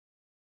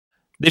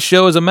This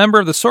show is a member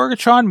of the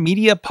Sorgatron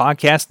Media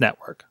Podcast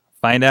Network.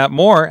 Find out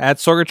more at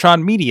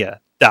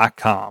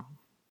sorgatronmedia.com.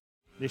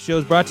 This show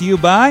is brought to you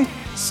by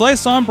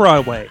Slice on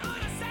Broadway.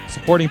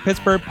 Supporting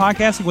Pittsburgh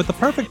podcasting with the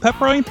perfect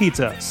pepperoni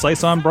pizza,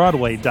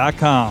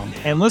 sliceonbroadway.com.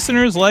 And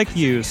listeners like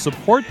you,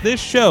 support this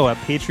show at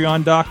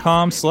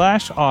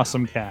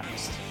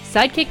patreon.com/awesomecast.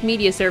 Sidekick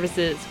Media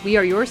Services. We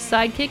are your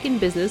sidekick in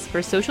business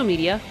for social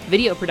media,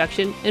 video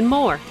production, and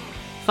more.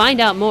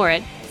 Find out more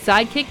at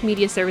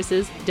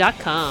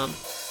sidekickmediaservices.com.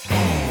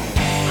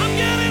 I'm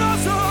getting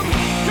awesome,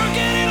 you're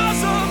getting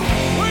awesome,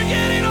 we're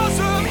getting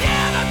awesome,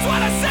 yeah, that's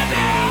what I said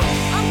now.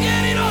 I'm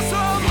getting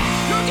awesome,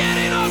 you're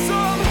getting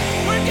awesome,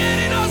 we're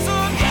getting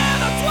awesome, yeah,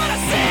 that's what I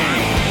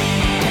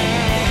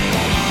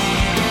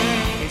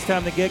said. It's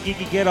time to get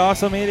geeky, get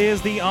awesome. It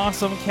is the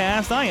Awesome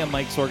Cast. I am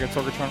Mike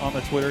Sorgatron on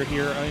the Twitter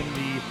here in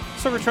the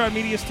Sorgatron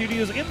Media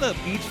Studios in the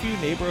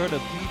Beachview neighborhood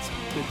of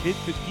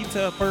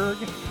Pittsburgh,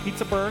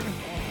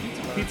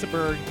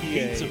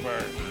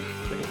 PA.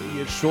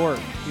 It's short.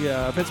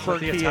 Yeah,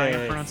 Pittsburgh, the PA.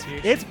 Italian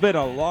pronunciation. It's been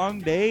a long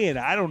day, and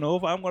I don't know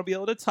if I'm going to be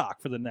able to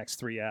talk for the next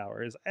 3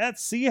 hours.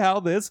 Let's see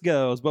how this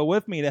goes. But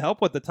with me to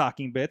help with the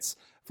talking bits,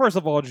 first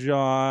of all,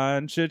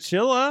 John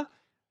Chichilla.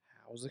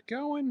 How's it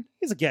going?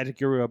 He's a gadget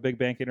guru at Big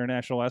Bank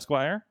International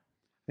Esquire.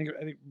 I think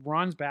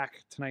Ron's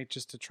back tonight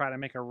just to try to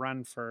make a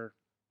run for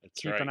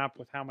keeping up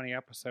with how many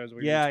episodes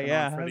we've been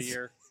on for the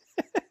year.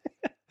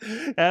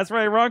 That's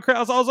right. Ron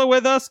Krause also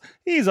with us.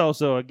 He's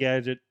also a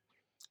gadget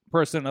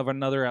person of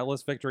another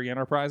Atlas Victory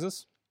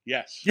Enterprises.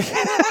 Yes.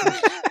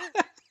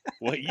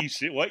 What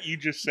you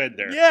just said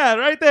there. Yeah,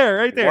 right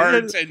there.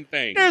 Words and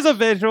things. There's a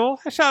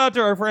visual. A shout out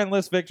to our friend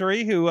Liz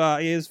Victory, who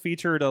is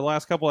featured the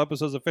last couple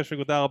episodes of Fishing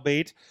Without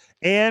Bait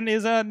and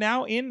is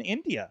now in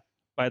India,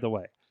 by the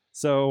way.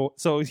 So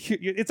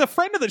it's a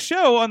friend of the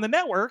show on the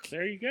network.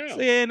 There you go.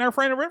 And our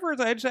friend Rivers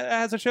Edge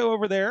has a show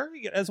over there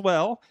as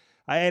well.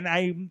 And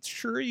I'm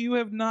sure you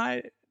have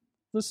not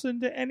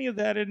listened to any of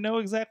that and know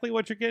exactly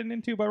what you're getting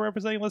into by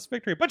representing Liz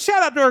Victory. But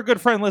shout out to our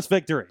good friend Liz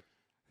Victory.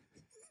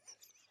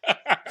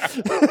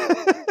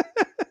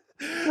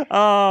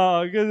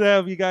 Oh, good to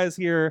have you guys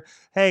here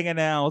hanging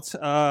out.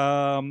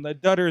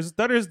 Dutter's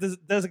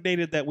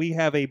designated that we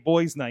have a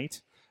boys'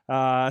 night.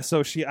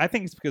 So I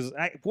think it's because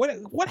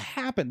what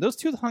happened? Those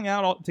two hung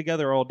out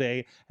together all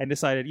day and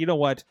decided, you know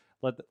what?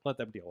 Let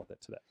them deal with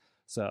it today.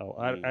 So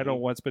I don't know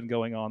what's been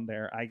going on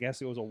there. I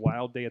guess it was a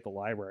wild day at the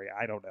library.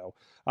 I don't know.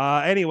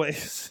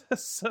 Anyways,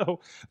 so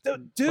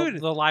dude,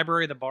 the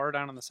library, the bar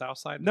down on the south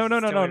side. no,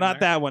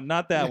 not that one.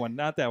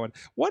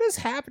 What is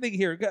happening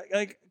here?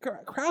 Like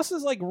Krause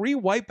is like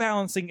re-white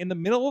balancing in the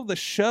middle of the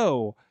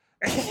show.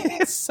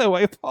 So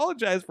I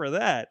apologize for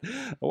that.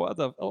 I'll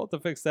have to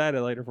fix that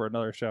later for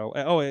another show.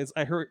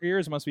 Her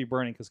ears must be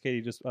burning because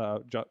Katie just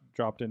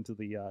dropped into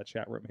the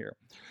chat room here.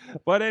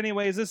 But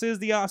anyways, this is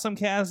the Awesome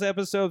Cast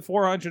episode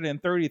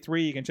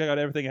 433. You can check out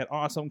everything at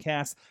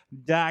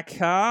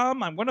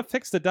awesomecast.com. I'm going to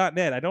fix the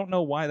 .net. I don't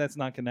know why that's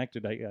not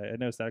connected. I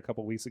noticed that a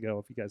couple weeks ago.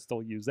 If you guys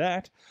still use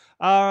that,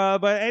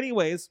 but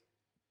anyways.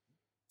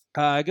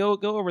 Go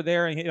over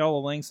there and hit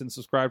all the links and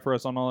subscribe to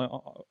us on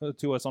all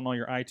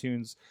your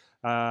iTunes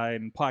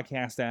and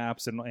podcast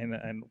apps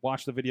and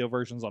watch the video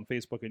versions on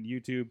Facebook and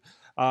YouTube.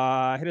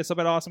 Hit us up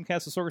at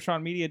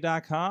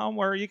awesomecast@sorgatronmedia.com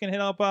where you can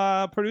hit up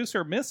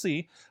producer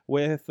Missy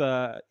with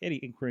any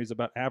inquiries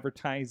about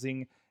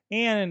advertising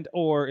and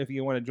or if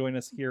you want to join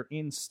us here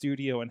in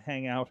studio and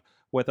hang out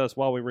with us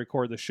while we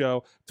record the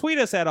show. Tweet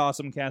us at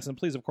AwesomeCast, and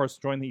please, of course,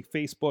 join the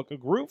Facebook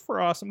group for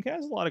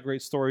AwesomeCast. A lot of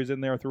great stories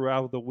in there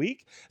throughout the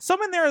week.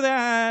 Some in there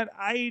that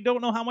I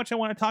don't know how much I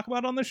want to talk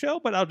about on the show,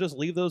 but I'll just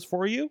leave those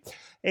for you.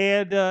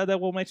 And that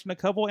we'll mention a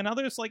couple. And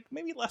others, like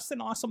maybe less than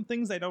awesome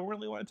things I don't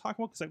really want to talk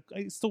about because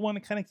I still want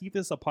to kind of keep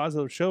this a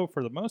positive show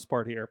for the most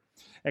part here,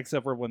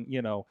 except for when,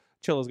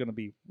 Chill is going to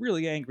be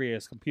really angry at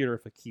his computer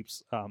if it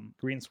keeps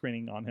green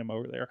screening on him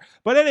over there.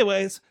 But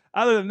anyways,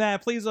 other than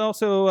that, please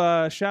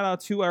also shout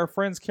out to our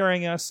friends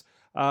carrying us.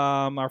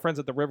 Our friends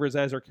at the Rivers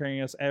Edge are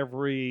carrying us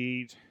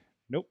every...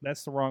 Nope,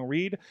 that's the wrong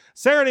read.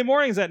 Saturday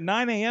mornings at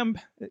 9 a.m.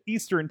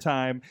 Eastern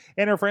Time.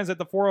 And our friends at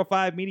the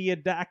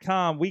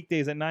 405media.com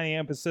weekdays at 9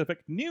 a.m.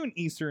 Pacific, noon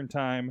Eastern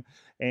Time.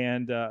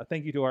 And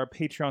thank you to our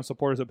Patreon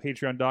supporters at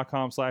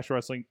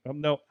patreon.com/wrestling.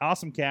 No,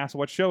 AwesomeCast.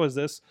 What show is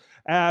this?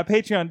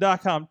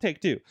 Patreon.com. Take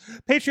two.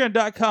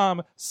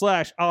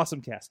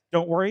 Patreon.com/AwesomeCast.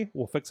 Don't worry,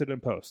 we'll fix it in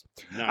post.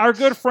 Nice. Our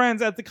good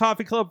friends at the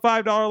Coffee Club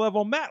 $5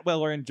 level, Matt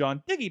Weller and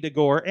John Diggy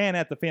DeGore. And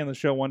at the Fan of the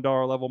Show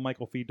 $1 level,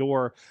 Michael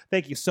Fedor.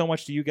 Thank you so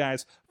much to you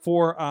guys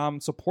for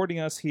supporting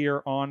us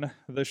here on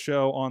the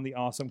show on the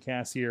Awesome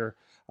Cast here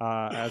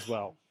as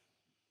well.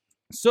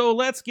 So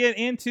let's get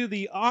into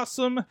the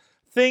awesome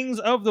things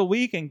of the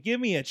week and give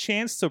me a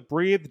chance to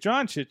breathe.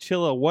 John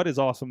Chichilla, what is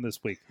awesome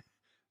this week?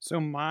 So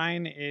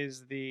mine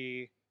is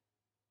the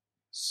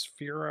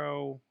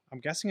Sphero. I'm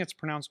guessing it's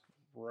pronounced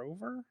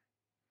Rover.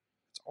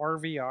 It's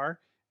RVR.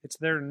 It's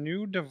their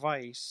new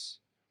device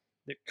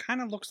that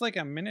kind of looks like a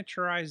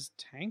miniaturized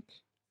tank.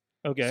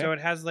 Okay. So it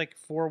has like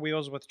 4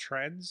 wheels with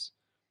treads.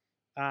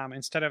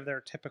 instead of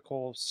their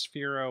typical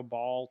Sphero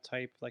ball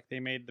type, like they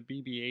made the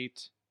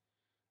BB-8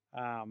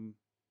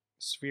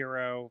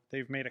 Sphero.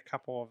 They've made a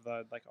couple of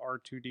the like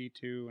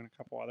R2D2 and a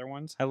couple other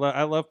ones. I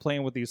love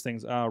playing with these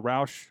things.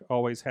 Roush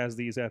always has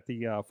these at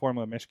the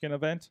Formula Michigan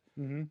event.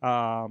 Mm-hmm.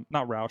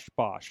 Not Roush,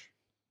 Bosch.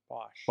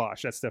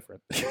 Bosch, that's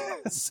different.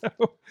 So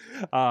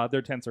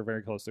their tents are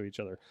very close to each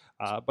other.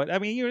 But I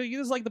mean, you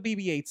just like the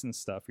BB-8s and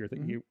stuff.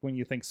 When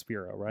you think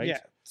Sphero, right? Yeah.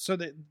 So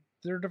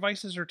their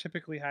devices are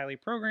typically highly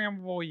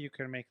programmable. You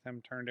can make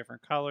them turn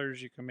different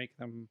colors. You can make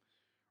them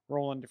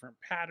roll in different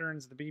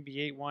patterns. The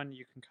BB-8 one,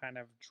 you can kind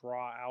of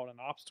draw out an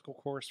obstacle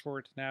course for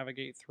it to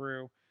navigate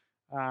through.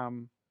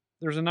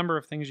 There's a number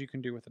of things you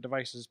can do with the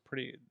device. Is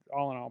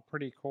all in all,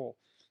 pretty cool.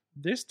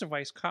 This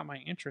device caught my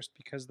interest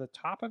because the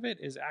top of it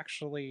is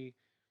actually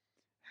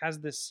has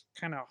this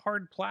kind of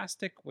hard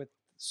plastic with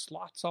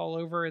slots all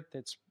over it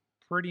that's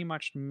pretty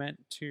much meant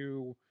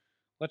to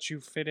let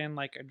you fit in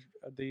like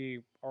the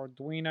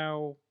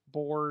Arduino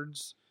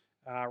boards,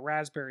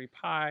 Raspberry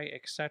Pi,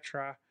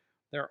 etc.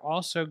 They're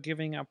also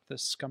giving up the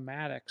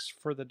schematics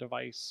for the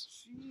device.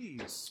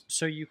 Jeez.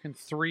 So you can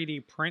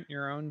 3D print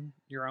your own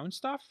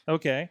stuff.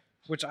 Okay.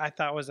 Which I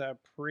thought was a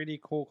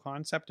pretty cool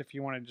concept if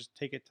you want to just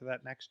take it to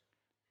that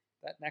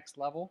next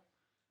level.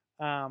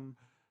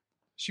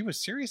 She was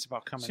serious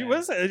about coming. She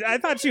was. I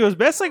thought she was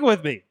messing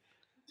with me.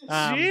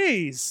 Um,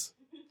 Jeez.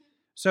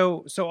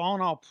 So all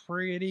in all,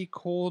 pretty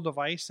cool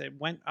device. It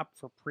went up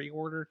for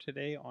pre-order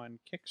today on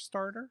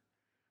Kickstarter.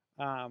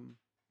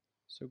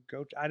 So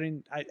go.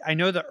 I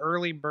know the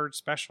early bird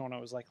special, and it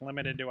was like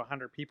limited to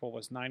 100 people,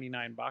 was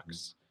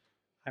 $99.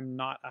 I'm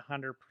not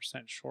 100%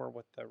 sure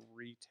what the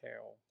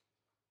retail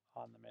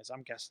on them is.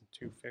 I'm guessing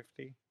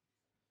 $250,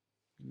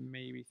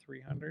 maybe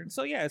 $300.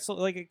 So yeah, it's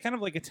kind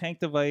of like a tank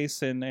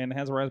device, and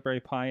has a Raspberry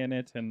Pi in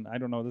it. And I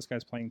don't know, this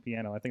guy's playing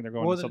piano. I think they're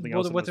going to something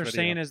else. What they're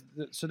saying is,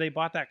 so they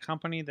bought that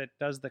company that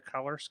does the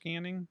color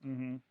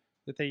scanning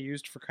that they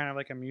used for kind of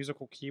like a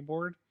musical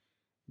keyboard.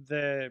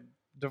 The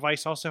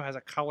device also has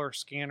a color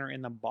scanner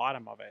in the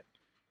bottom of it,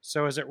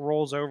 so as it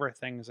rolls over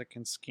things, it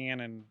can scan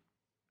and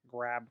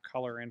grab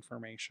color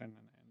information and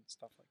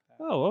stuff like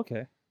that. Oh,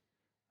 okay,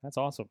 that's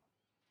awesome.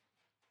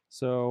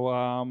 So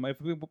if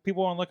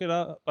people want to look it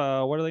up,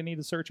 what do they need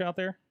to search out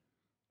there?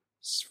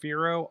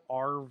 Sphero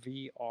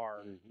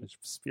RVR.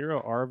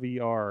 Sphero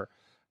RVR.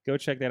 Go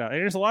check that out.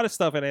 And there's a lot of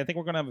stuff, and I think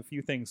we're going to have a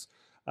few things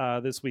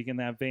this week in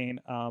that vein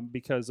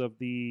because of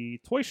the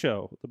toy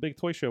show. The big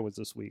toy show was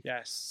this week.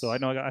 Yes. So I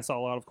know I saw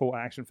a lot of cool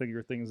action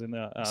figure things in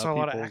the. I saw a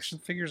lot of action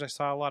figures. I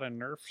saw a lot of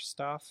Nerf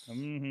stuff.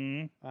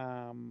 Mm-hmm.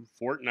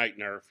 Fortnite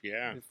Nerf,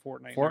 yeah.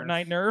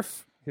 Fortnite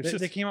Nerf.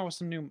 They came out with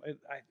some new.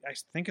 I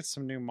think it's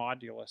some new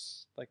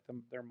modulus, like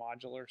their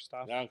modular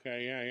stuff.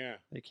 Okay, yeah.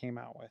 They came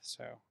out with,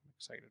 so I'm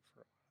excited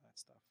for that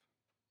stuff.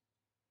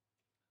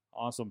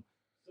 Awesome.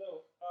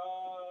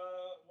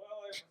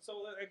 So,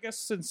 I guess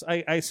since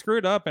I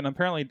screwed up and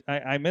apparently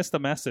I missed a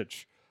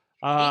message.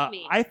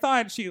 I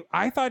thought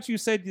you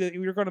said that you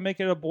were going to make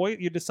it a boy.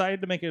 You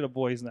decided to make it a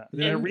boys' night.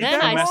 Did I read then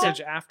that I wrong?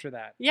 Message after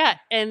that. Yeah,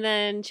 and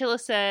then Chilla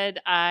said,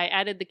 I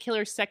added the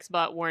killer sex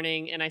bot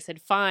warning, and I said,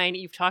 fine,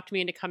 you've talked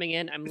me into coming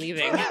in, I'm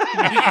leaving.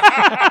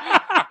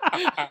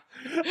 I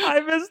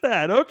missed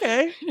that.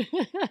 Okay.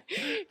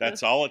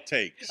 That's all it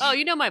takes. Oh,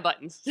 you know my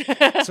buttons. So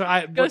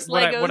Ghost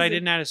what Legos I and-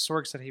 didn't add is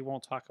Sorg said he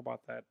won't talk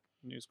about that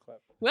news clip.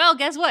 Well,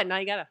 guess what? Now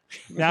you gotta.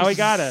 Now we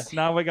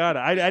gotta.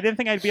 I didn't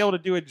think I'd be able to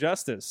do it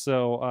justice.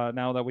 So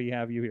now that we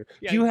have you here,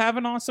 Yeah. do you have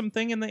an awesome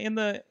thing in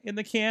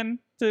the can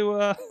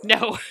to?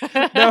 No.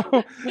 No.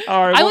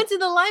 All right. I went to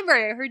the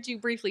library. I heard you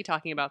briefly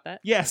talking about that.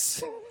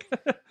 Yes.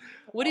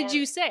 What did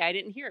you say? I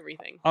didn't hear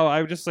everything. Oh,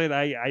 I would just say that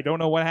I don't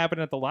know what happened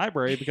at the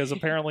library because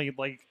apparently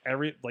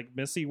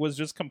Missy was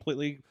just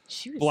completely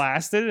She was,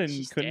 blasted and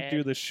she's couldn't dead.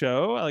 do the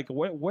show. Like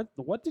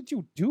what did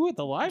you do at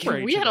the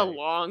library? We had a today?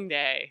 long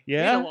day. We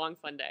Yeah? had a long,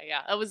 fun day.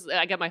 Yeah.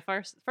 I got my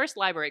first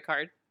library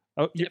card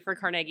Oh, for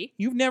Carnegie.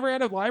 you've never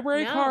had a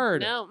library No,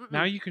 card? No. mm-mm.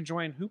 Now you can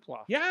join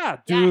Hoopla. Yeah,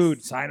 dude,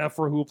 Yes. sign up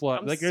for Hoopla.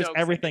 I'm There's so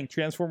everything.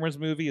 Transformers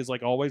movie is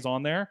always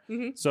on there.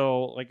 Mhm.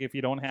 So if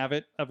you don't have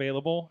it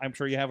available, I'm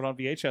sure you have it on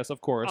VHS,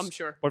 of course. I'm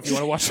sure. But if you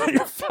want to watch it on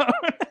your phone,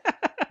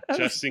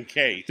 Just in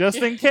case. just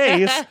in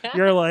case,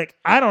 you're like,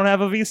 I don't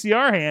have a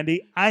VCR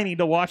handy. I need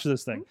to watch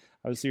this thing.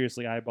 I was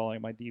seriously eyeballing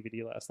my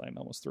DVD last night and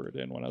almost threw it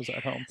in when I was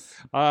at home.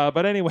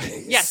 But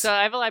anyway. Yeah, so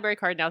I have a library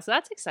card now, so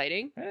that's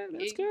exciting.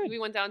 That's good. We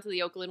went down to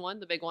the Oakland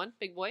one, big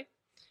boy,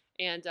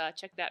 and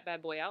checked that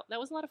bad boy out.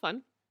 That was a lot of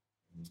fun.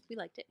 We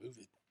liked it. Move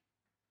it.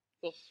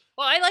 Cool.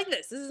 Well, I like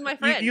this. This is my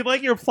friend. You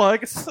like your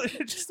plug? It's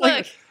just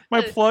like Look,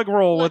 my plug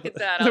roll look with at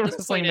that. the I'll just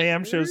Wrestling point it.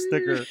 Mayhem Show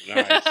sticker.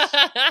 Nice.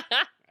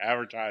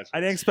 Advertisement.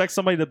 I didn't expect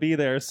somebody to be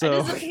there, I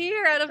so just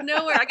appear out of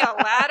nowhere. I got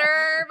a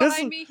ladder This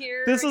behind is- me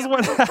here. this I is got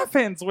what my-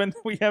 happens when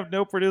we have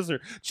no producer.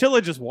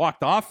 Chilla just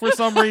walked off for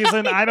some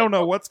reason. I don't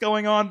know what's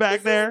going on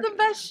back there. This is the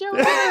best show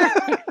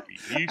ever.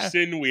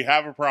 Houston, we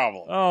have a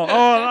problem.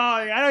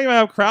 I don't even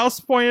have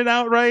Kraus pointed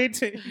out right.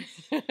 He's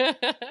the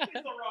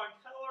wrong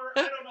color.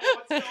 I don't know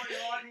what's going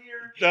on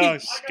here. The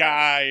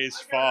sky is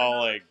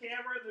falling.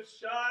 Camera, the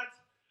shot.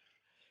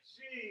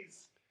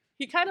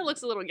 He kind of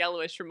looks a little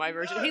yellowish from my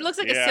version. He looks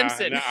like a Yeah,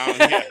 Simpson. no,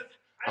 yeah.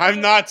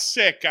 I'm not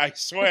sick, I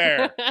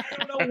swear. I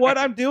don't know what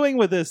I'm doing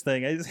with this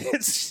thing.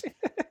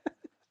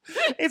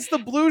 It's the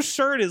blue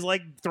shirt is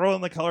like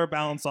throwing the color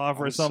balance off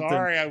or I'm something.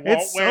 sorry, I won't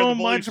It's wear so the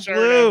blue much shirt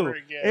blue. ever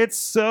again. It's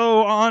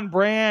so on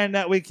brand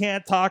that we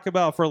can't talk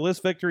about for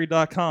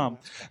listVictory.com.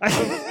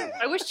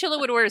 I wish Chilla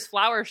would wear his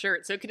flower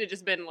shirt, so it could have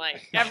just been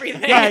like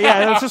everything.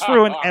 yeah. Let's just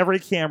ruin every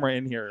camera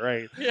in here,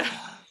 right? Yeah.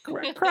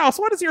 Kraus,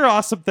 what is your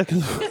awesome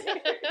thing?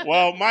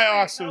 Well, my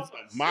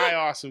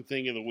awesome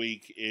thing of the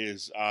week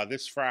is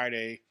this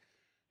Friday.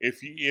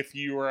 If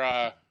you were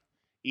a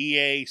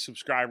EA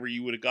subscriber,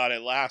 you would have got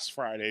it last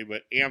Friday,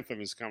 but Anthem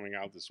is coming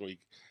out this week.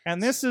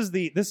 And this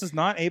is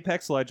not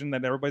Apex Legend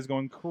that everybody's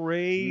going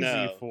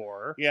crazy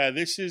for. Yeah,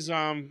 this is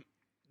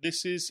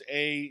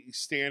a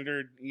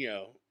standard,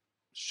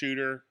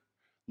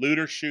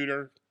 looter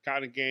shooter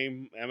kind of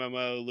game,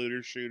 MMO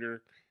looter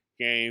shooter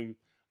game.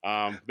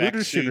 Mech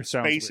Looter shooter suits,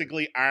 sounds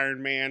basically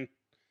Iron Man.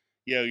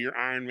 You're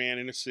Iron Man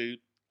in a suit.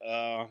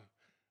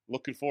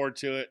 Looking forward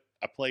to it.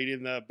 I played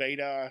in the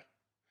beta,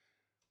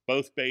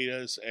 both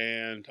betas,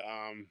 and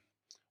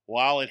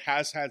while it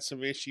has had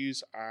some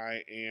issues,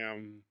 I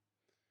am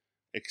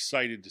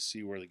excited to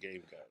see where the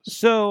game goes.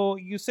 So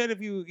you said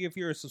if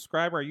you're a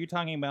subscriber, are you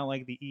talking about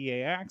like the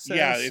EA access?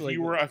 Yeah, if Like,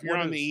 you're what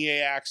on is- the EA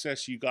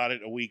access, you got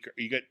it a week.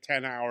 You get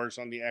 10 hours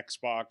on the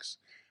Xbox,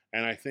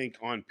 and I think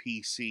on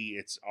PC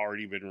it's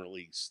already been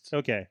released.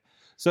 Okay.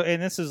 So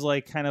and this is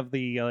like kind of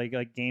the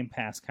like Game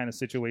Pass kind of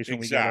situation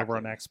we get over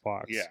on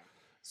Xbox. Yeah,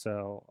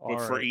 So but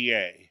for alright.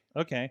 EA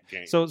Okay.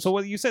 games. So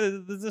what you said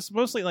is this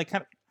mostly like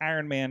kind of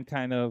Iron Man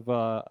kind of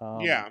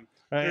yeah,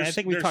 I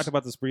think we there's talked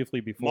about this briefly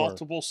before.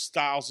 multiple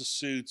styles of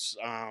suits.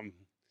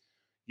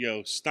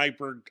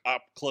 Sniper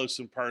up close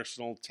and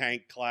personal,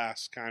 tank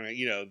class kind of,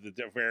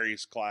 the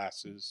various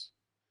classes.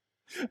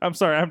 I'm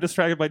sorry, I'm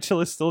distracted by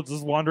Chilla still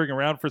just wandering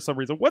around for some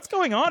reason. What's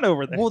going on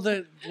over there? Well,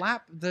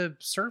 the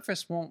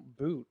Surface won't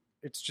boot.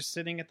 It's just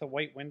sitting at the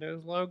white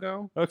Windows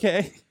logo.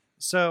 Okay.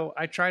 So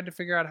I tried to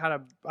figure out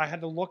I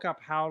had to look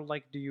up how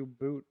do you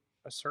boot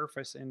a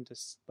Surface into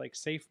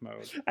safe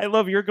mode. I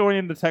love you're going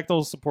into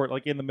technical support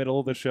like in the middle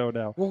of the show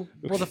now. Well,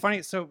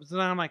 so then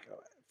I'm like,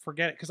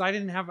 forget it, because I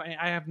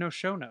have no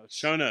show notes.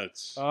 Show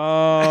notes.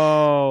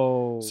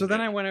 Oh. So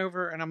then I went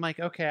over and I'm like,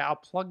 okay, I'll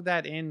plug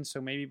that in. So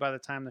maybe by the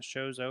time the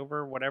show's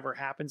over, whatever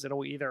happens,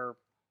 it'll either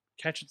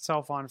catch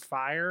itself on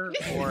fire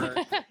or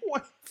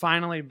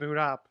finally boot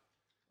up.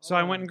 So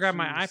I went and grabbed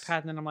my iPad,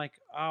 and then I'm like,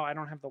 oh, I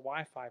don't have the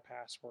Wi-Fi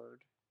password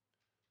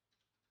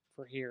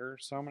for here,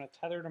 so I'm going to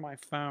tether to my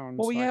phone.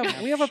 Well, so we I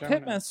can have a show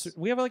pit notes. mesh.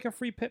 We have like a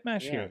free pit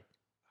mesh Yeah. here.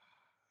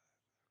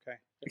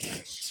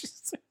 Okay.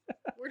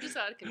 We're just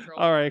out of control.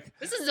 All right.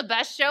 This is the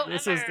best show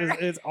This ever.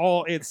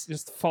 it's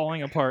just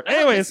falling apart. I hope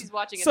Anyways, Missy's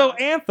watching it so now.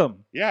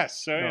 Anthem. Yes,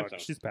 so No, Anthem.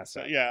 she's passed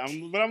So, out. yeah,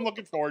 but I'm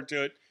looking forward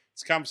to it.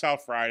 It comes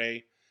out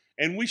Friday.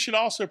 And we should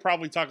also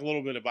probably talk a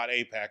little bit about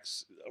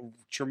Apex.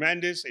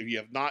 Tremendous. If you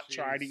have not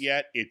tried it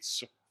yet,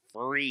 it's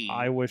free.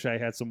 I wish I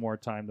had some more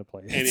time to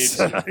play it. and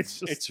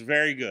it's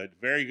very good.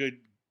 Very good.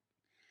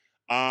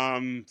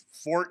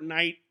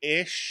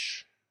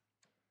 Fortnite-ish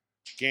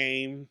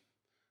game.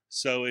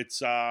 So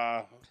it's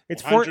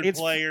 100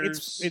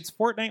 players. It's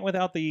Fortnite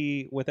without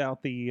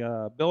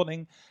the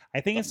building. I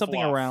think The it's something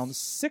fluff. around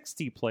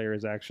 60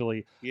 players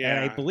actually,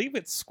 yeah. and I believe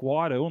it's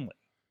squad only.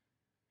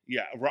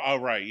 Yeah. Oh,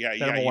 right. Yeah.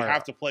 That I'm Yeah. You aware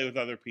have of. to play with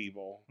other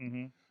people.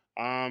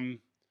 Mm-hmm.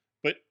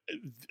 But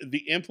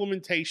the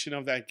implementation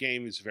of that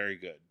game is very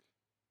good.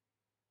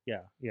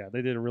 Yeah,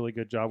 they did a really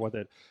good job with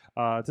it,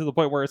 to the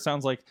point where it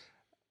sounds like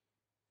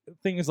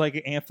things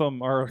like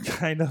Anthem are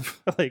kind of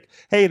like,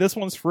 hey, this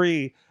one's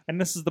free and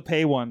this is the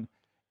pay one,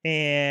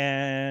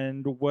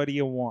 and what do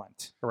you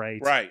want, right?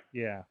 Right.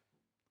 Yeah.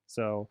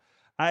 So,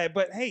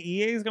 but hey,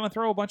 EA is going to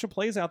throw a bunch of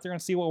plays out there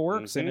and see what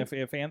works, and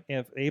Mhm.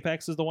 if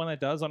Apex is the one that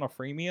does on a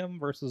freemium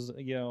versus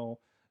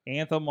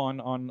Anthem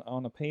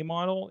on a pay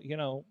model, you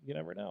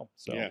never know.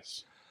 So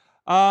Yes.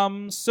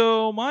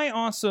 So my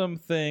awesome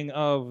thing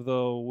of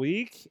the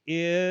week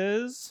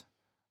is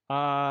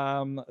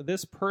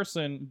this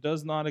person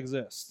does not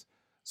exist.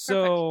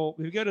 So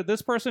if you go to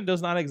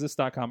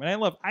thispersondoesnotexist.com,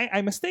 and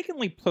I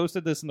mistakenly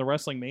posted this in the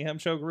Wrestling Mayhem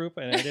Show group,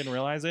 and I didn't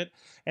realize it.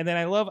 And then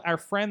I love our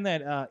friend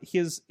that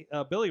his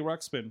Billy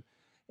Ruxpin,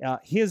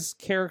 his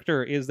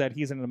character is that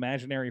he's an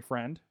imaginary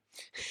friend,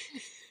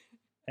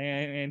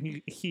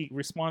 and he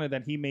responded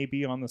that he may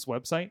be on this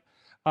website.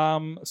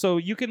 So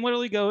you can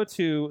literally go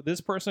to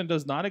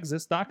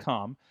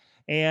thispersondoesnotexist.com,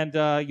 and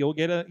you'll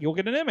get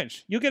an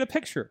image. You'll get a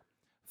picture.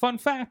 Fun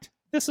fact: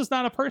 this is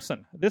not a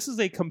person. This is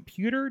a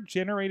computer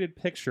generated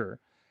picture,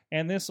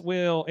 and it's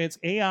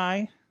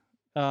AI.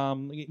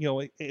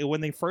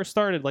 When they first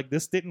started, like,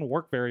 this didn't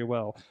work very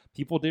well.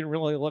 People didn't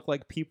really look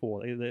like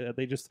people.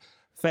 They just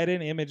fed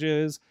in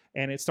images,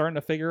 and it's starting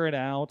to figure it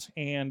out,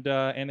 and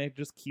it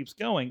just keeps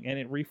going, and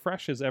it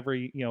refreshes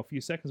every few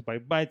seconds. By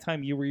the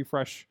time you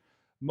refresh,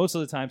 most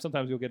of the time,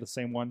 sometimes you'll get the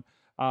same one,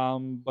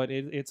 but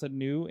it's a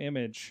new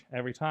image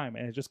every time,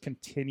 and it's just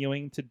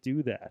continuing to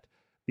do that.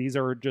 These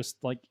are just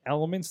like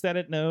elements that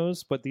it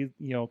knows, but these,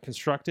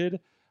 constructed.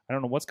 I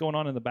don't know what's going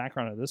on in the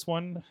background of this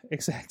one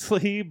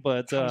exactly,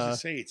 but I was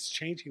to say it's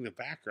changing the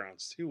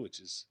backgrounds too, which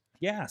is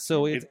yeah.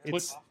 So it it's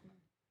puts.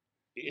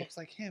 Looks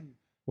like him.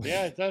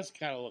 Yeah, it does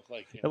kind of look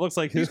like him. it looks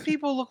like These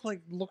people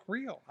look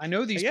real. I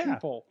know these Yeah.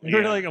 people.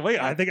 You're Yeah. like, wait,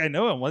 I think I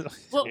know him. What?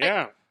 Well,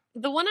 Yeah,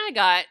 the one I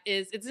got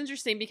it's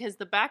interesting because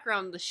the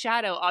background, the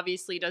shadow,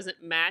 obviously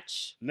doesn't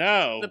match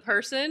no, the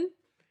person.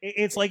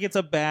 It's like it's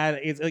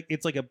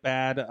like a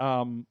bad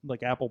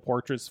like Apple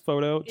Portraits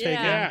photo taken.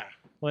 yeah.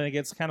 Like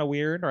it's kind of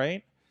weird,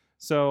 right?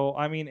 So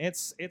I mean,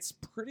 it's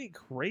pretty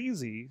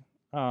crazy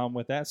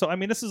with that. So I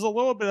mean, this is a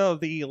little bit of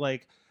the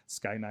like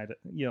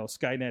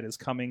Skynet is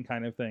coming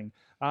kind of thing.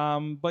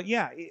 But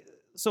yeah,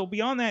 so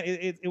beyond that,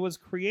 it was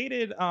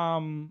created.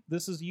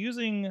 This is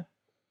using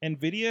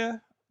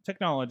NVIDIA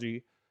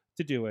technology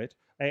to do it.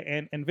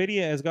 And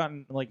NVIDIA has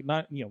gotten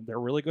they're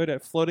really good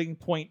at floating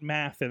point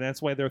math, and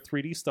that's why their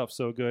 3D stuff's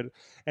so good.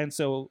 And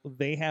so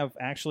they have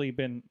actually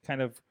been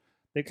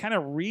they've kind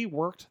of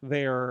reworked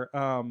their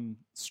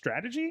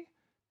strategy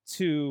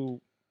to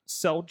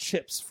sell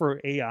chips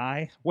for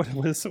AI. What are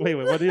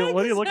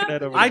you looking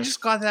at over I there?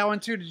 just got that one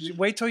too. Did you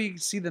wait till you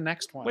see the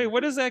next one? Wait,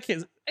 what is that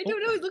kid? I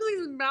don't know. It looks like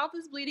his mouth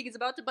is bleeding. He's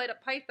about to bite a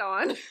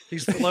python.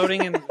 He's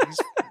floating and he's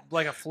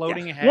like a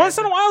floating head. Once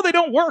in a while they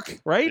don't work,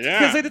 right?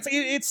 Yeah. Because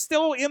it's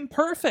still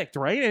imperfect,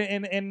 right?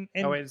 And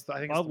Oh, wait, I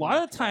think it's a the lot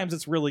of left one. times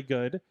it's really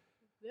good.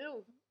 No.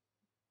 Do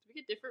we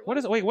get different What ones?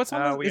 is it? Wait, what's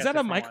on Oh, this? we Is got that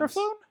a different ones.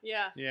 microphone?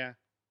 Yeah. Yeah,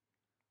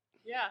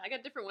 Yeah. I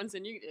got different ones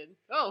than you did.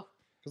 Oh.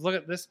 because look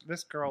at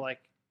this girl. Like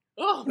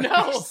Oh,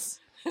 no.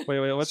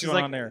 Wait, what's She's going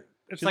like- on there?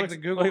 it's She like looks- the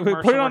Google wait,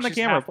 commercial put it on where the she's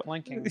camera. half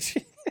blinking.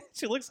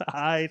 She looks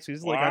high.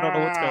 She's like, I don't know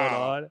what's going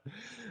Wow. on.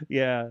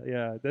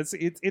 Yeah.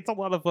 It's a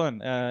lot of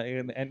fun.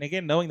 And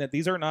again, knowing that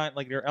these are not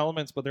like they're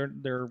elements, but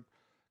they're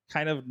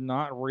kind of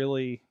not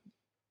really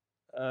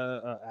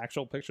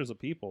actual pictures of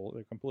people.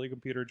 They're completely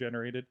computer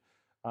generated.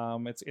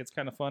 It's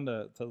kind of fun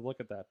to look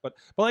at that. But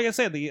like I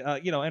said, the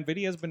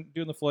NVIDIA has been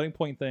doing the floating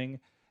point thing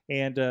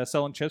and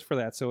selling chips for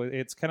that. So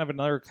it's kind of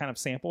another kind of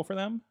sample for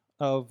them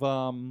of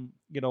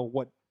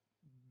what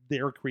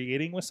they're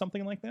creating with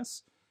something like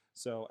this.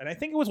 So, and I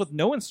think it was with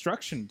no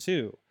instruction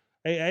too.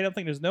 I don't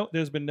think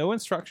there's been no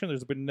instruction.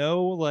 There's been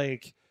no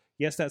like,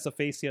 yes, that's a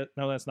face. Yet,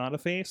 no, that's not a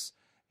face.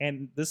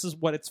 And this is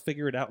what it's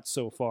figured out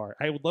so far.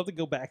 I would love to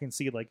go back and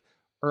see like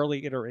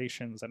early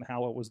iterations and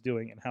how it was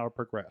doing and how it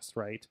progressed.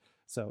 Right.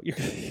 So you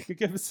could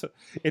give us.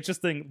 It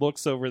just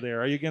looks over there.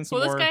 Are you getting some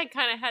Well, more? this guy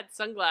kind of had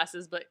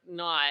sunglasses, but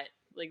not.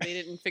 Like, they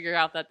didn't figure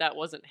out that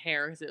wasn't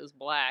hair because it was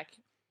black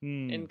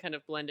and kind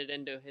of blended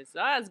into his.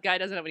 This guy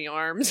doesn't have any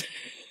arms.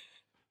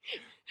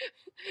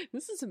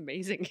 This is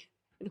amazing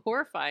and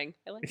horrifying.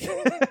 I like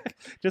it.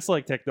 Just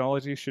like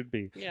technology should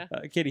be. Yeah.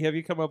 Katie, have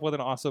you come up with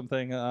an awesome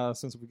thing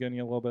since we've given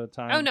you a little bit of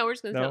time? Oh, no, we're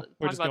just going to No? talk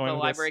We're just about going the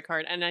with this? library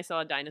card. And I saw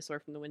a dinosaur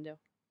from the window.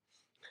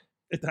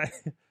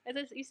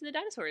 You see the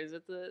dinosaurs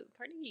at the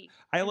Carnegie.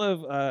 I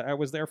live. I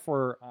was there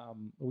for.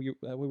 We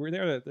were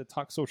there to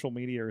talk social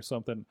media or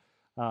something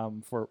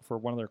for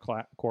one of their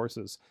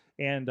courses,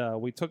 and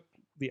we took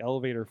the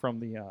elevator from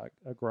the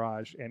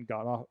garage and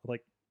got off.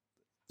 Like,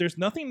 there's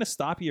nothing to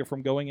stop you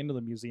from going into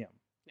the museum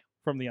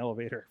from the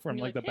elevator from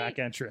You're like like, the back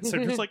 "Hey." entrance.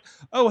 They're just like,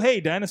 oh hey,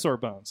 dinosaur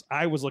bones.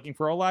 I was looking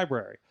for a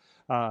library.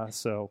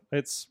 So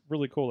it's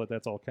really cool that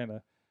that's all kind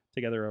of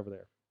together over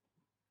there.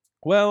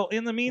 Well,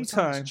 in the What's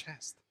on his meantime,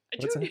 chest? I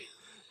What's don't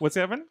what's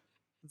happening?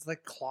 It's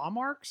like claw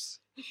marks.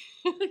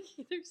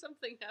 There's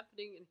something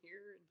happening in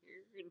here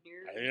and here and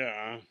here.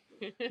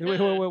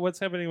 Yeah. Wait, what's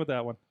happening with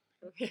that one?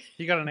 Okay.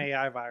 You got an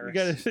AI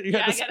virus. You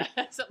got Yeah,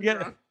 I got something you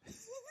wrong.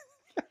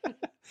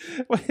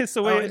 Wait,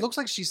 so Oh, wait. it looks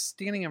like she's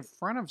standing in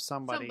front of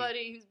somebody.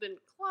 Somebody who's been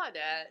clawed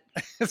at.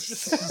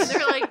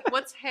 They're like,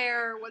 what's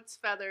hair? What's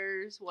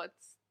feathers?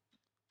 What's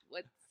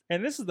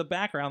And this is the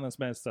background that's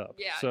messed up.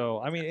 Yeah, So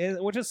I mean,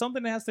 which is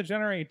something that has to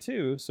generate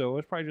too. So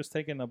it's probably just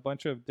taking a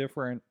bunch of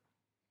different,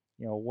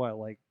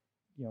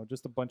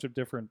 just a bunch of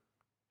different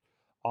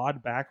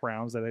odd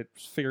backgrounds that it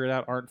figured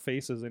out aren't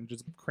faces and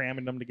just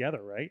cramming them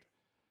together, right?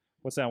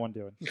 What's that one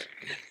doing? I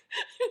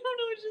don't know.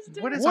 It's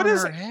just What is What on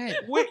is her it? head?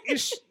 Wait,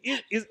 is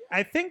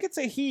I think it's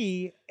a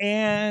he,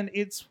 and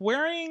it's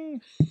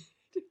wearing.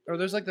 Or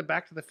there's like the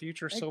Back to the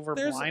Future Like, silver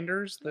there's-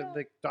 blinders that yeah.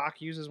 the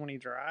Doc uses when he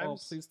drives. Oh,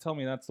 please tell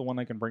me that's the one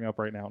I can bring up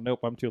right now.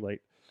 Nope, I'm too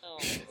late. Oh,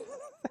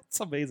 That's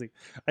amazing.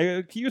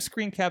 Can you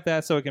screen cap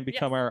that so it can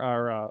become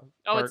our oh,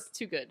 our- it's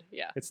too good.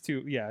 Yeah, it's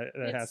too that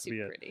it's has to too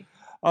be it. pretty.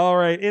 All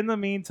right. In the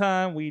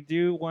meantime, we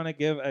do want to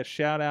give a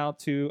shout out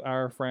to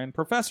our friend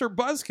Professor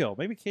Buzzkill.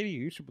 Maybe Katie,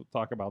 you should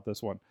talk about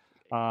this one.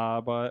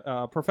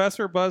 But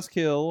Professor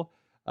Buzzkill,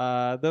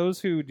 those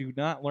who do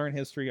not learn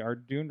history are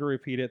doomed to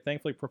repeat it.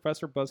 Thankfully,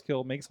 Professor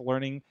Buzzkill makes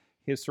learning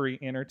history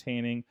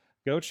entertaining.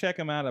 Go check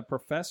him out at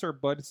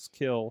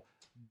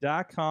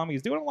ProfessorBuzzkill.com.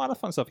 He's doing a lot of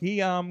fun stuff. He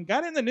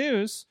got in the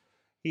news.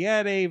 He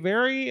had a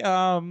very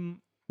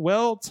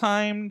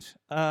well-timed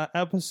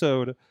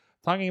episode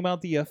talking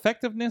about the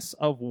effectiveness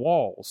of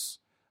walls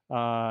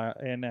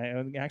and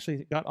I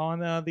actually got on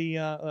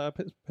the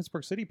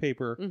Pittsburgh City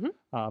Paper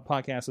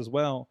podcast as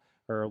well,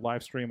 or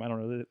live stream. I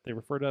don't know. They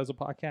refer to it as a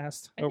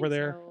podcast I over think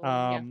there. so.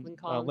 Yeah, Lynn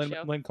Collins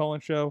Show. Lynn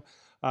Collins Show.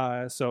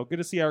 So good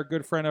to see our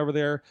good friend over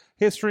there.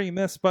 History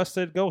Myths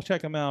Busted. Go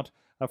check him out.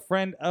 A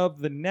friend of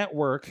the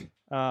network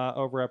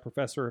over at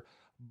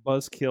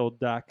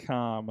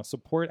ProfessorBuzzkill.com.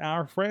 Support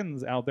our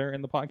friends out there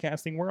in the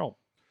podcasting world.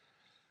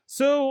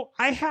 So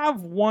I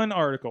have one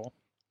article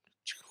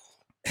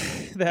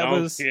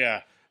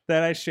that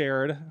I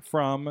shared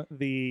from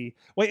the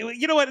wait.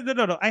 You know what?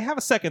 No. I have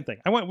a second thing.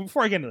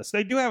 Before I get into this.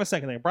 I do have a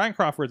second thing. Brian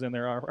Crawford's in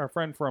there. Our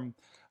friend from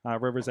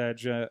River's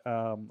Edge. I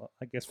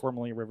guess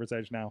formerly River's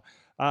Edge now.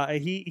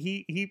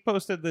 He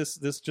posted this.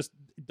 This just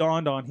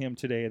dawned on him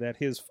today that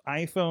his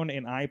iPhone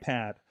and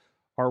iPad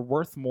are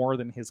worth more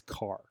than his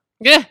car.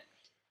 Yeah.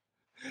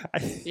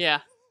 Yeah.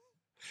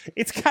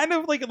 It's kind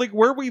of like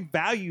where we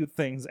value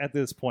things at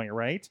this point,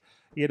 right?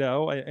 You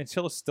know,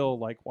 until it's still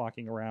like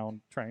walking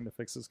around trying to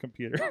fix his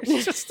computer.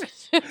 It's just,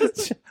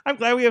 I'm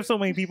glad we have so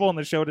many people on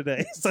the show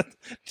today. So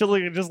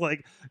just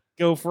like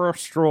go for a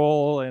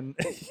stroll and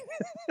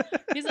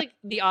he's like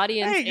the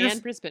audience hey,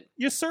 and participant.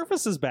 Your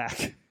Surface is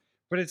back,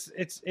 but it's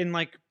in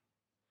like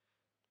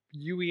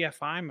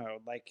UEFI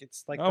mode, like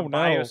it's like Oh, the no.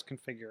 BIOS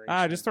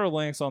configuration. just throw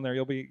links on there.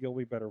 You'll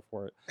be better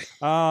for it.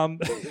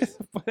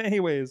 But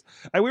anyways,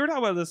 we were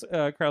talking about this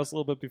Kraus a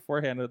little bit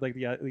beforehand, like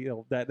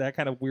that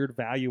kind of weird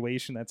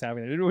valuation that's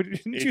happening.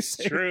 Didn't you It's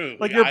say true.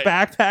 like your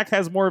backpack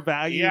has more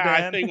value? Yeah,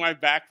 than... I think my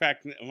backpack,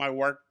 my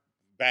work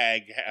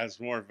bag has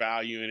more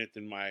value in it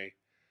than my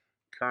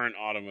current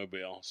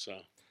automobile. So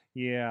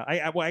Yeah,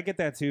 I get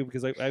that too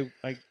because I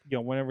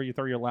whenever you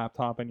throw your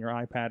laptop and your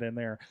iPad in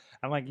there,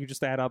 I'm like you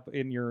just add up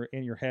in your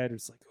head.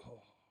 It's like,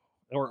 oh,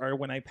 or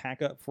when I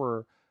pack up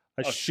for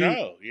a shoot,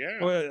 show,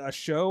 yeah, a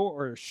show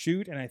or a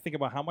shoot, and I think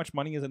about how much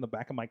money is in the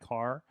back of my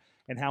car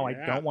and how I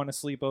don't want to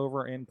sleep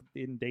over in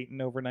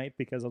Dayton overnight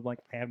because I'm like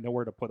I have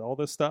nowhere to put all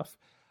this stuff.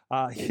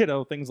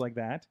 Things like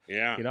that.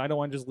 Yeah, I don't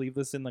want to just leave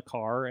this in the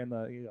car in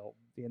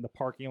the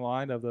parking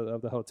lot of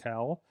the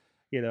hotel,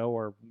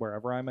 or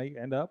wherever I may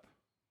end up.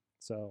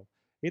 So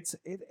it's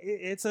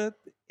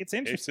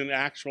interesting. it's an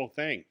actual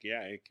thing.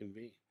 Yeah, it can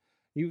be.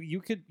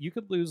 You could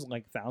lose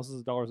like thousands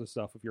of dollars of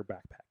stuff with your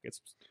backpack. It's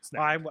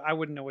I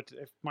wouldn't know what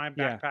if my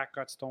backpack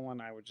got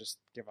stolen. I would just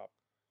give up.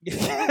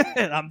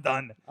 I'm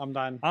done.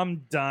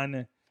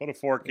 Put a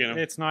fork in them.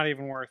 It's not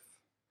even worth.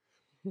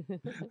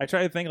 I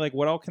try to think like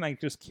what else can I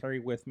just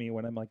carry with me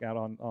when I'm like out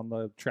on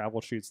the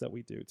travel shoots that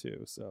we do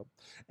too. So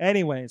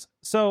anyways,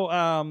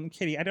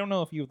 Katie, I don't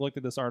know if you've looked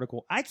at this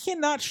article. I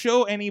cannot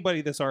show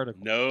anybody this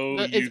article.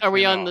 No, Are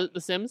we on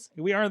the Sims?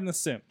 We are in the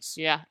Sims.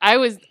 Yeah,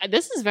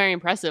 this is very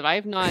impressive. I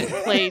have not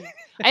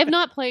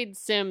played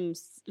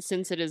Sims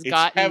since it has It's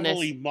gotten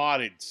heavily this,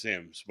 modded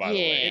Sims, by the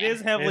way. It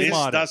is heavily This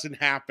modded. doesn't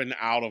happen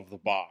out of the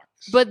box.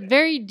 but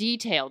very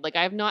detailed. Like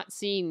I have not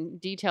seen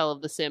detail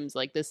of the Sims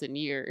like this in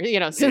years.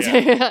 Since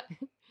Yeah,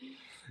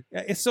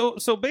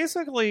 so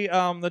basically,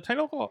 the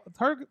title of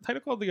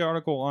the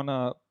article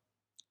on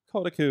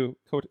Kotaku,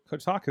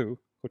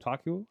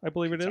 I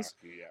believe it is.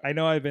 Yeah. I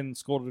know I've been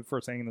scolded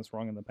for saying this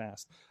wrong in the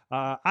past.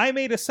 I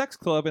made a sex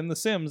club in The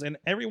Sims, and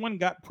everyone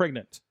got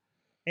pregnant.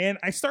 And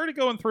I started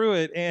going through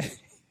it, and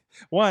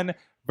one,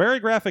 very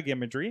graphic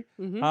imagery.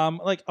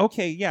 Mhm.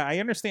 Okay, yeah, I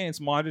understand it's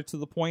modded to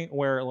the point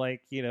where,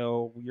 like, they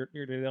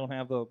don't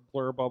have the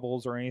blur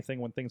bubbles or anything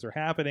when things are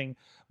happening.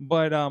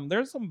 But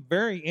there's some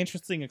very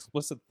interesting,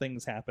 explicit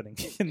things happening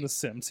in The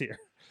Sims here.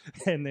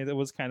 And it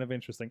was kind of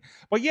interesting.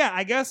 But yeah,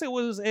 I guess it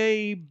was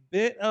a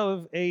bit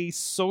of a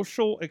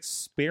social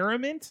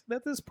experiment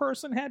that this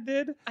person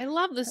did. I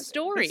love the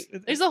story.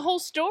 it's- There's a whole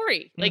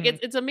story. Like Mhm.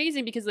 it's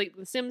amazing because like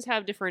the Sims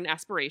have different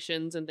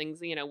aspirations and things,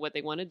 what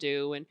they want to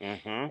do,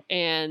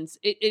 and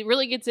it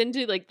really gets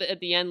into like at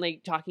the end,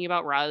 like talking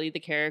about Riley, the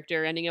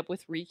character, ending up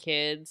with 3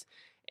 kids.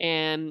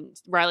 And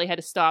Riley had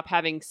to stop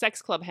having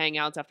sex club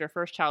hangouts after her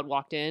first child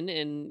walked in,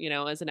 and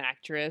as an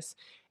actress.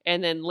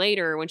 And then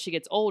later, when she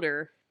gets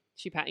older,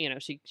 she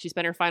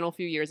spent her final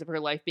few years of her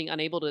life being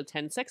unable to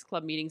attend sex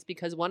club meetings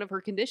because one of her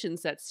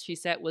conditions that she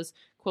set was,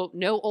 quote,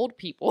 no old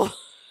people.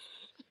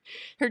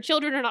 Her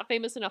children are not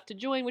famous enough to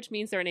join, which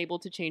means they're unable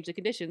to change the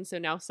conditions. So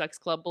now sex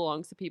club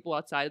belongs to people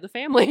outside of the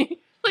family.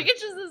 Like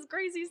it's just this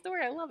crazy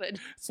story. I love it.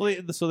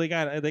 So they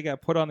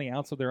got put on the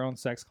outs of their own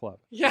sex club.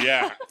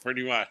 Yeah,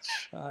 pretty much.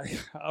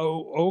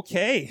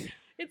 Okay.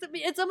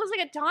 It's almost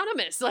like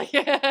autonomous. Like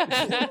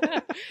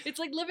it's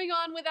like living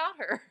on without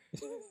her.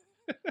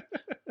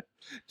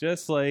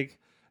 just like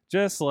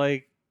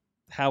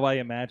how I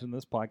imagine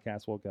this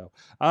podcast will go.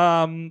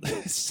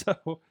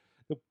 So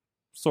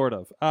sort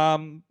of.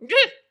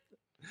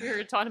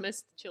 Your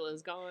autonomous chill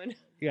is gone.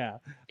 Yeah.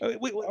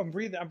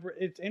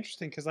 It's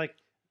interesting because like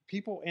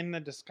people in the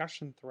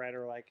discussion thread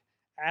are like,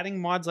 adding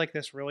mods like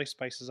this really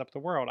spices up the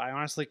world. I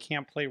honestly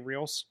can't play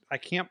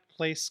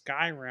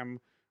Skyrim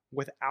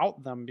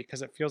without them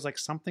because it feels like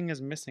something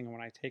is missing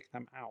when I take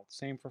them out.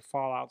 Same for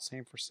Fallout,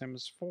 same for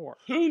Sims 4.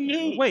 Who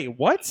knew? Wait,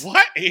 what?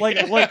 What?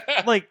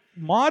 Like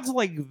mods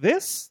like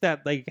this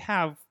that they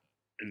have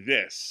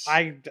this.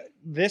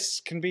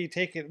 This can be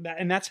taken,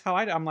 and that's how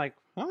I'm like,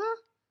 huh?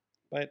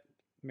 But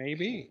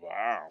maybe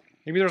Wow.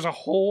 there's a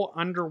whole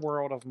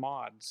underworld of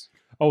mods.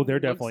 Oh, there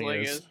Looks definitely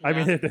like is. it, I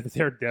mean, yeah.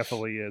 there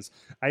definitely is.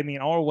 I mean,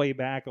 all the way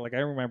back, like I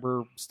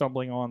remember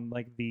stumbling on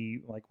like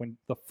when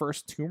the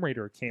first Tomb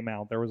Raider came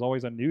out, there was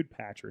always a nude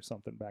patch or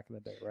something back in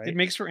the day, right? It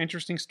makes for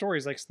interesting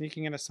stories, like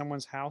sneaking into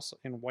someone's house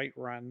in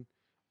Whiterun,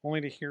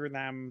 only to hear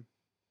them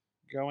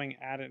going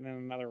at it in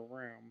another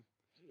room,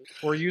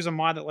 or use a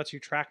mod that lets you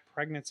track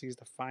pregnancies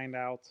to find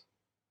out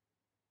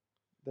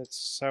that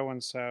so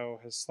and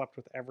so has slept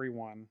with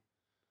everyone.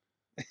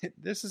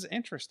 This is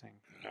interesting.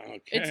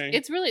 Okay.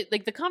 It's really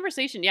like the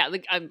conversation. Yeah,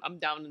 like I'm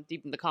down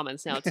deep in the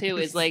comments now too.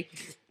 Is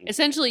like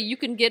essentially you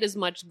can get as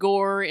much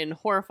gore and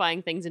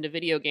horrifying things into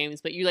video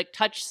games, but you like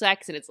touch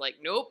sex and it's like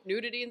nope,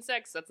 nudity and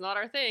sex, that's not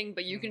our thing.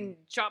 But you can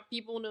chop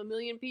people into a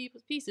million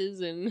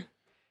pieces, and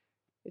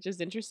it's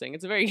just interesting.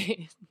 It's a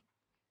very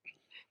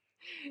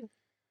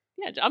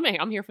yeah.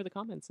 I'm here for the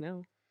comments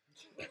now.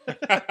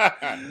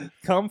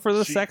 Come for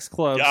the She- sex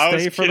club. I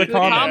was Stay for the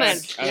kidding.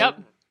 comments. Comments. Yep.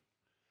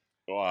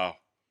 Wow.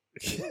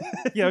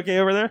 You okay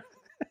over there?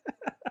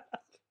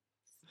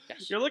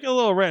 You're looking a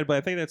little red, but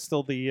I think that's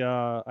still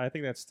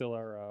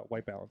our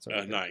white balance. over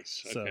here.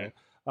 Nice. Okay.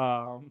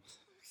 So,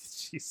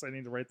 jeez, I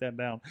need to write that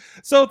down.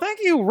 So, thank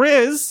you,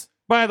 Riz.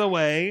 By the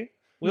way,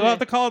 we'll Yeah. have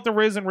to call it the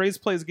Riz and Riz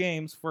Plays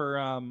Games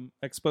for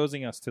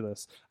exposing us to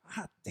this.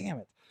 Ah, damn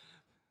it.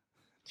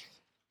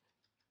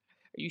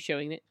 Are you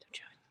showing it? Don't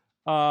show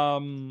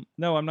it.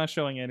 No, I'm not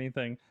showing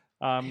anything.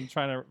 I'm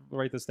trying to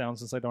write this down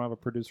since I don't have a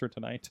producer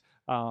tonight.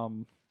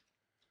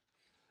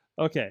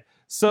 Okay,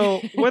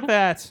 so with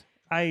that,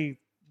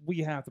 we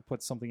have to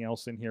put something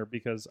else in here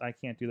because I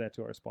can't do that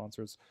to our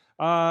sponsors.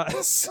 Aw.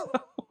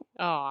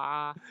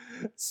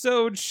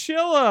 So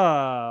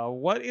Chilla,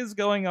 what is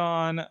going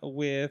on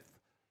with?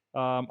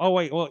 Oh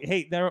wait, well,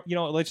 hey, there.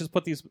 Let's just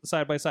put these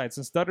side by side.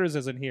 Since Dutters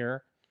isn't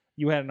here,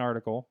 you had an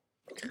article.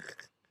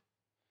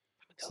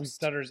 Since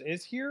Stutters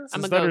is here,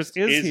 I'm Since a Dutters ghost.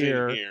 is in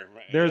here,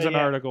 right? there's an Yeah.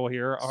 article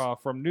here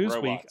from Newsweek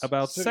Robots.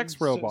 about sex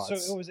robots.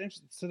 So it was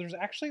interesting. So there's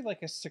actually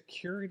like a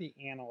security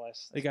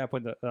analyst. You gotta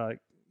put the.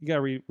 You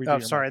gotta read. Oh,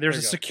 sorry. There's a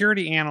you go.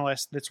 security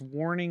analyst that's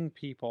warning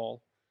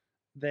people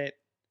that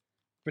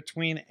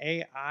between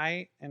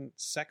AI and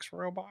sex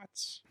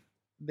robots,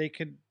 the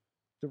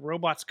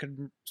robots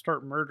could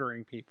start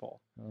murdering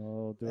people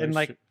Oh, do and I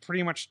like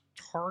pretty much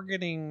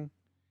targeting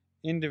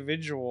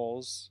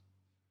individuals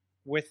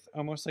with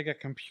almost like a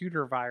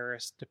computer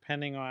virus,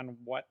 depending on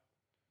what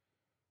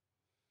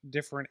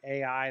different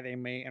AI they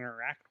may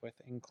interact with,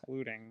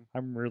 including.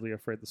 I'm really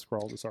afraid to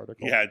scroll this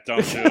article. Yeah, don't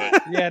do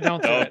it. Yeah,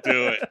 don't do Don't it.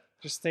 do it.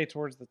 Just stay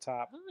towards the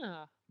top.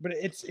 Ah. But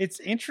it's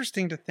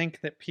interesting to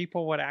think that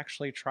people would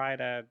actually try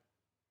to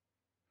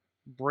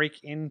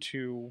break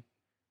into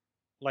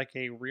like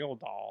a real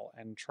doll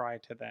and try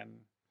to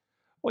then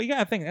Well, you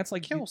gotta think that's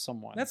like kill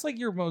someone. that's like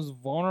your most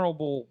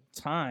vulnerable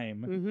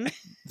time,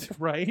 Mhm.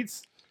 right?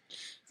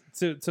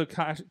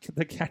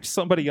 To catch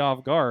somebody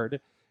off guard.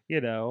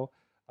 There's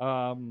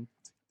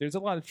a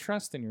lot of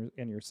trust in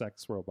your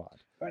sex robot.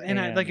 and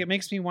it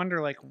makes me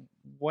wonder, like,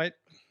 what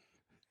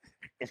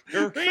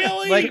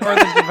Really? like are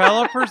the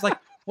developers like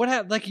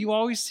like you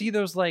always see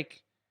those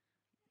like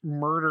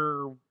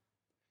murder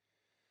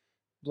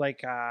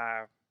like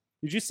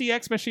Did you see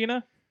Ex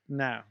Machina?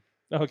 no.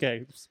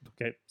 Okay.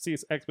 See,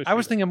 it's Ex Machina. I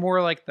was thinking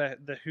more like the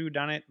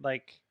whodunit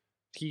like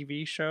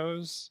TV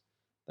shows,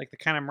 like the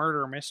kind of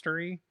murder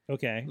mystery.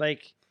 Okay.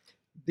 Like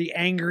the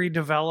angry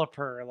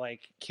developer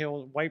like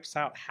wipes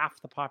out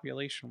half the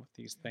population with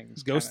these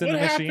things. Ghost kinda. in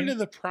what the happened Machine? to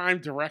the Prime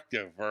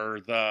Directive or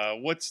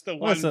what's the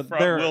one Listen, from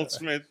there- Will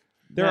Smith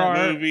there the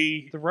are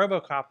movie? The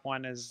RoboCop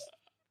one is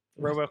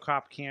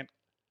RoboCop can't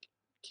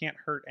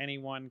hurt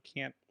anyone,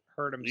 can't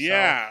hurt himself.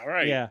 Yeah,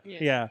 right.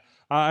 yeah.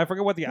 I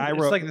forget what the It's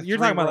iRobot. like the You're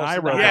three talking about rows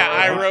of iRobot.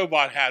 Yeah, right?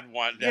 iRobot had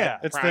one. that Yeah, had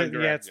It's Prime the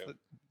Directive.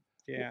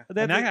 yeah. That- And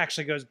that that-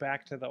 actually goes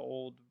back to the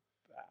old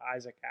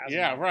Isaac Asimov.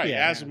 Yeah, right.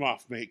 Yeah.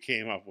 Asimov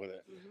came up with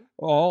it.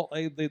 Well,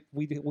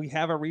 we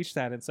haven't reached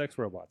that in sex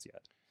robots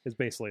yet. Is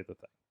basically the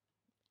thing.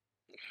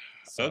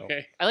 So,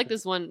 Okay. I like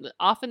this one.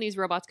 Often these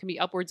robots can be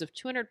upwards of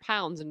 200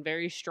 pounds and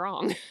very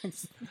strong.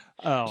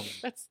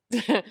 That's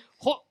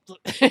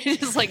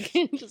just like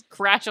just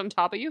crash on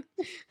top of you.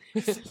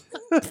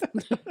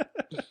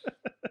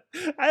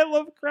 I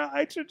love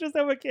I should just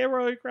have a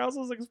camera on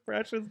Krause's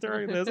expressions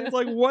during this. It's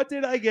like, what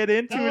did I get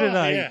into Oh,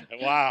 tonight? yeah.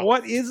 Wow.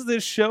 What is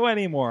this show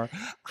anymore?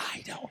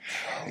 I don't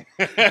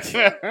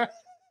know.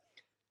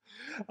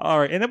 All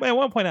right, and I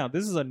want to point out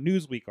this is a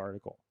Newsweek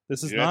article.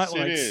 This is Yes, not it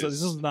like is.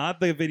 this is not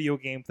the video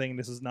game thing.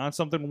 This is not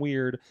something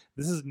weird.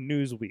 This is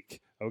Newsweek.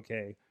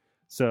 Okay,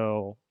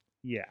 so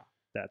yeah,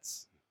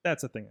 that's a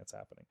thing that's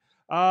happening.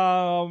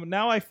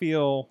 Now I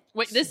feel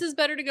Wait, this is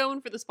better to go in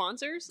for the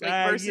sponsors,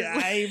 like versus.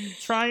 yeah, I'm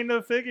trying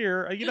to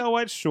figure. You know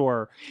what?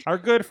 Sure, our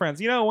good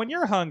friends. When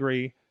you're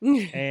hungry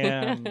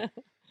and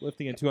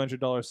lifting a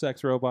 $200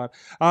 sex robot,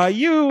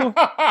 you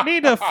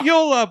need to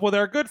fuel up with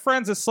our good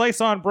friends at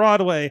Slice on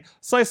Broadway.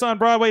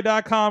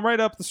 SliceOnBroadway.com, right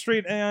up the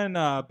street in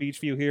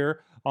Beachview here.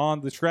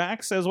 on the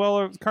tracks, as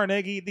well as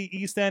Carnegie, the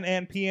East End,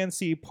 and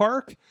PNC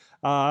Park.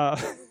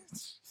 I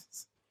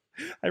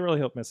really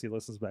hope Missy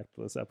listens back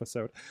to this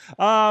episode.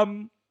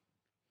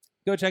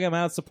 Go check them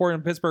out.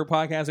 Supporting Pittsburgh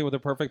podcasting with the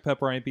perfect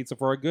pepperoni pizza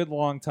for a good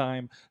long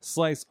time.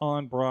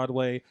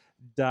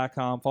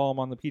 SliceOnBroadway.com. Follow them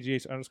on the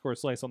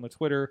PGH_Slice on the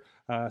Twitter,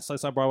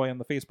 Slice on Broadway on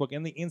the Facebook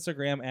and the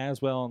Instagram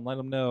as well, and let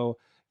them know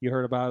you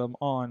heard about them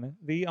on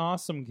the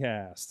Awesome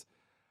Cast.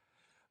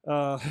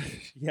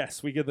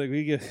 Yes, we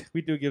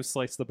do give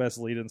Slice the best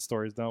lead-in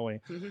stories, don't we?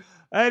 Mm-hmm.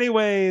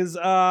 Anyways,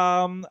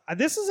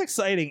 this is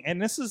exciting,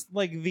 and this is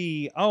like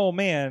oh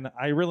man,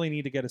 I really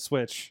need to get a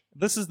Switch.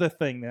 This is the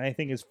thing that I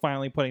think is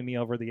finally putting me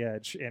over the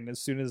edge, and as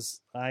soon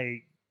as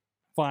I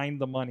find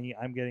the money,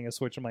 I'm getting a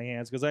Switch in my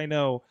hands, because I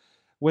know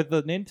with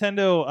the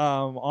Nintendo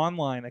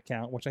online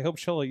account, which I hope,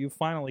 Chilla, you've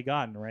finally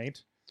gotten,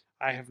 right?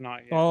 I have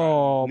not yet.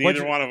 Oh,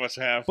 Neither one of us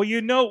have. But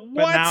you know what?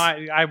 But now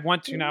I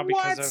want to now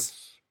because of...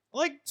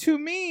 Like, to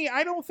me,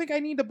 I don't think I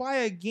need to buy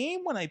a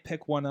game when I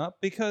pick one up,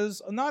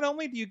 because not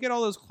only do you get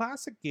all those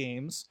classic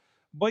games,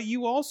 but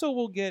you also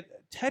will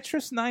get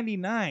Tetris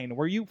 99,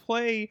 where you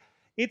play.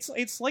 It's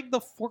like the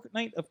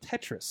Fortnite of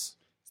Tetris.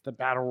 It's the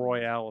Battle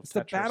Royale of Tetris.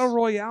 The Battle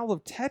Royale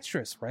of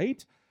Tetris,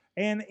 right?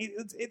 And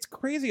it's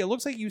crazy. It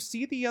looks like you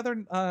see the other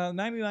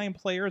 99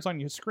 players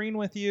on your screen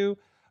with you.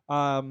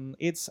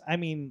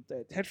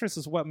 Tetris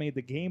is what made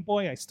the Game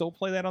Boy. I still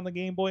play that on the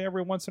Game Boy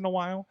every once in a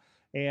while.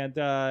 And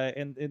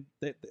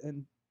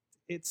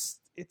it's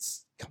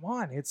come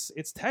on, it's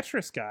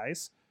Tetris,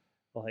 guys.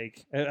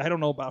 Like, I don't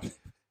know about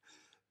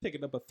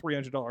picking up a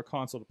 $300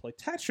 console to play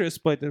Tetris,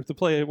 but to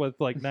play it with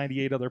like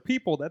 98 other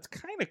people, that's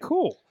kind of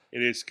cool.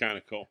 It is kind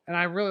of cool. And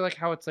I really like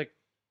how it's like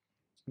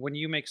when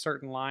you make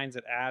certain lines,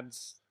 it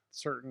adds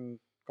certain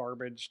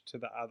garbage to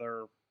the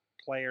other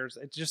players.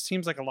 It just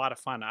seems like a lot of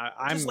fun.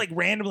 I'm just like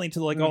randomly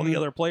to like all the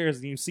other players,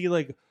 and you see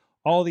like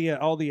all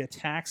the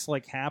attacks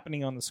like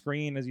happening on the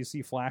screen as you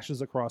see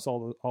flashes across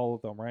all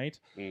of them, right?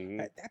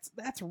 Mm-hmm.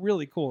 That's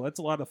really cool. That's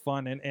a lot of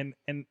fun, and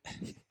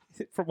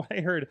from what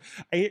I heard,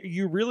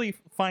 you really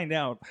find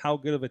out how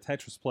good of a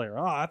Tetris player.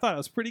 Oh, I thought I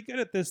was pretty good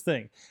at this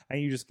thing, and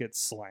you just get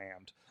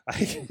slammed.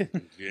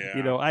 Yeah.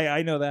 You know,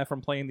 I know that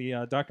from playing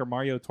the Dr.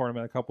 Mario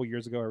tournament a couple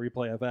years ago at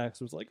Replay FX.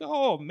 It was like,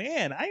 oh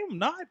man, I am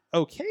not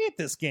okay at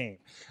this game.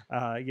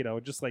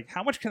 Just like,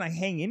 how much can I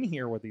hang in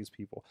here with these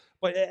people?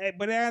 But it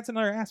adds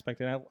another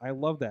aspect, and I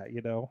love that.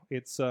 You know,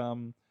 it's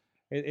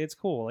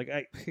cool. Like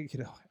I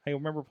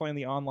remember playing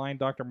the online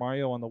Dr.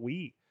 Mario on the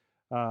Wii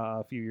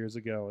a few years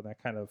ago, and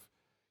that kind of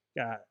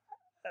got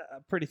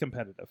pretty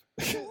competitive.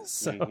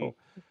 So,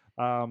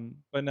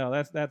 but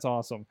no, that's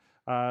awesome.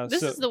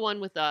 This is the one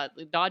with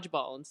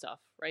dodgeball and stuff,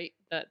 right?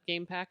 That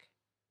game pack,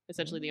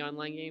 essentially the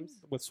online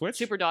games with Switch.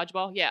 Super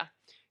Dodgeball, yeah.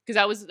 Because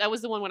that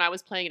was the one when I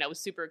was playing it. I was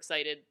super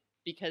excited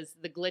because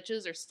the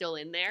glitches are still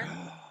in there,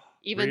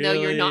 even though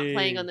you're not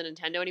playing on the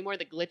Nintendo anymore.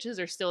 The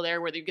glitches are still there,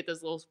 where you get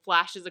those little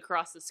flashes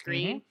across the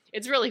screen. Mm-hmm.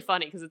 It's really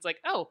funny because it's like,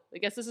 oh, I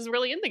guess this is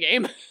really in the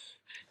game.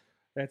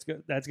 That's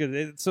good. That's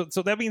good. So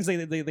that means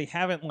they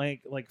haven't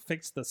like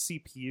fixed the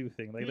CPU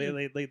thing.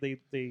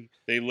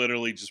 They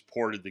literally just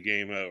ported the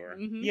game over.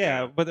 Mm-hmm.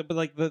 Yeah, but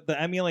like the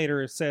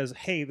emulator says,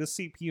 hey, this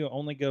CPU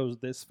only goes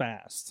this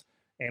fast,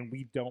 and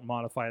we don't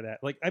modify that.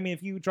 Like, I mean,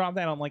 if you drop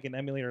that on like an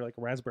emulator like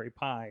a Raspberry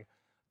Pi,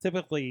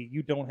 typically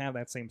you don't have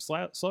that same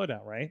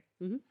slowdown, right?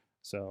 Mm-hmm.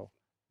 So.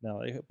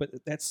 No, but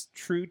that's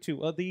true too.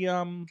 The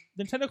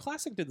Nintendo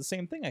Classic did the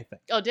same thing, I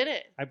think. Oh, did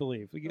it? I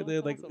believe.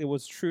 Awesome. It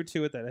was true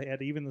to it that it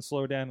had even the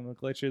slowdown and the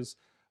glitches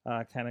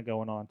kind of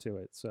going on to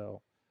it.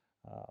 So,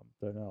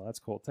 but no, that's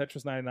cool.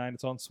 Tetris 99,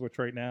 it's on Switch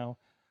right now.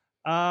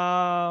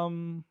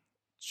 Chilla,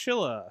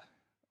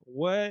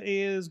 what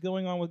is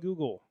going on with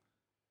Google?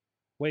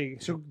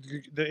 Wait, so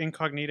the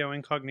incognito?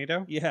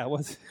 Yeah,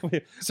 wait,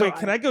 so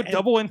can I go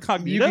double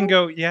incognito? You can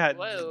go, yeah.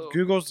 Whoa.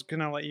 Google's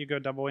gonna let you go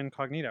double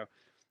incognito.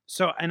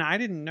 So, and I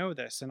didn't know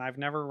this, and I've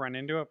never run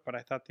into it, but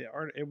I thought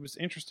it was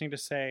interesting to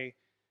say.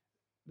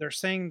 They're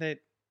saying that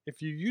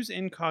if you use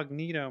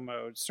incognito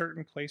mode,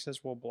 certain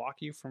places will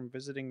block you from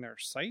visiting their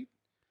site.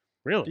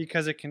 Really?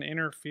 Because it can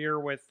interfere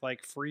with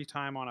like free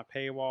time on a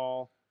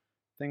paywall,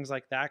 things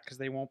like that, because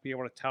they won't be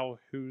able to tell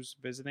who's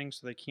visiting,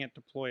 so they can't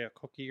deploy a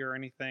cookie or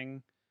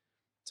anything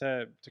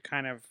to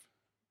kind of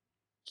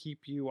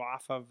keep you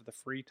off of the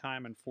free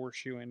time and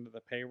force you into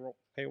the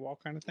paywall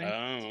kind of thing.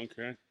 Oh,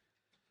 okay.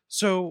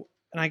 So,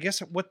 and I guess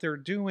what they're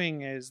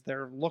doing is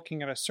they're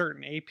looking at a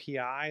certain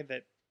API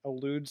that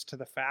alludes to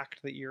the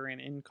fact that you're in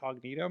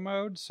incognito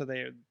mode, so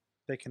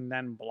they can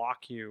then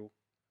block you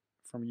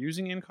from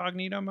using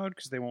incognito mode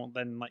because they won't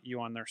then let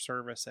you on their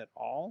service at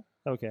all.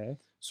 Okay.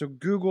 So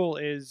Google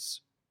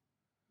is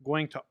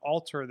going to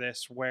alter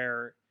this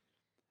where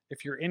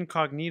if you're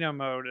incognito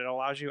mode, it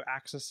allows you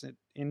access it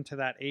into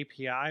that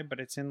API, but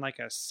it's in like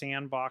a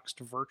sandboxed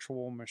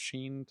virtual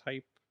machine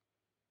type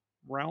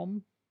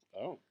realm.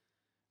 Oh.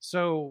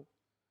 So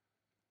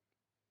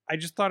I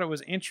just thought it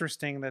was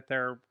interesting that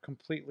they're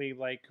completely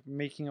like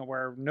making it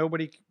where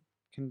nobody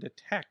can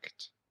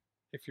detect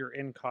if you're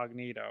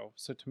incognito.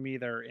 So to me,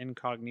 they're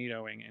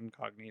incognitoing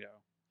incognito.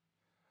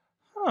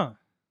 Huh.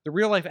 the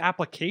real life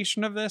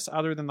application of this,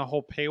 other than the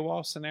whole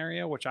paywall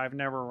scenario, which I've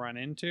never run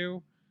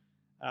into,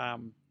 I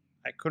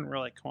couldn't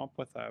really come up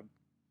with a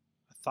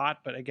thought.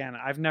 But again,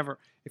 I've never.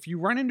 If you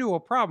run into a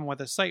problem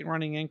with a site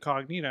running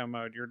incognito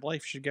mode, your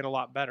life should get a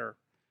lot better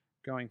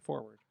going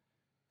forward.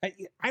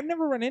 I've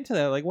never run into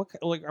that. Like, what?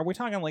 Like, are we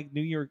talking like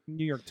New York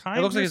Times?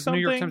 It looks like or it's New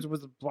York something? Times.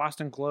 Was the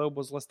Boston Globe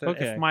was listed.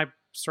 Okay. If my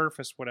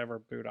Surface would ever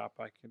boot up,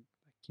 I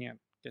can't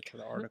get to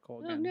the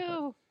article Oh again.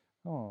 no.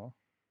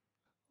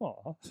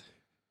 Oh,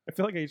 I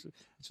feel like I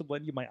should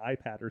lend you my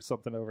iPad or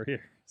something over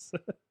here.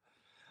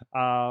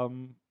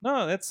 No,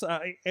 that's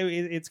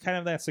it's kind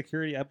of that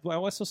security. I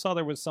also saw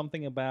there was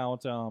something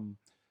about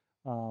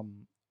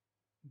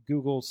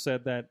Google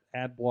said that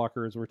ad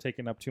blockers were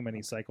taking up too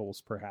many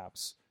cycles,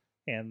 perhaps,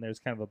 and there's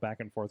kind of a back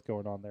and forth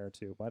going on there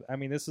too. But I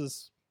mean, this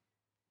is,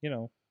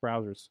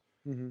 browsers.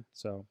 Mm-hmm.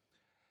 So,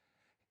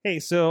 hey,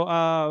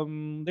 so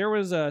there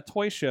was a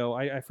toy show.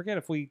 I forget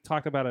if we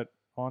talked about it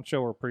on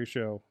show or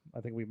pre-show.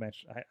 I think we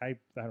mentioned. I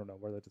don't know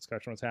where the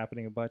discussion was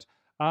happening, but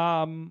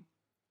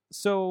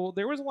so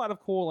there was a lot of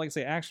cool, like I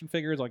say, action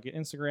figures. Like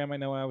Instagram, I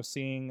know I was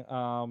seeing,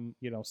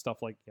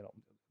 stuff like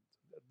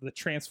the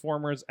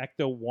Transformers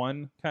Ecto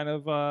 1 kind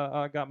of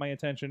got my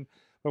attention.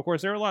 But of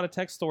course, there are a lot of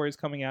tech stories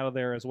coming out of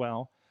there as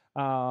well.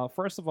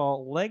 First of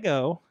all,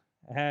 Lego.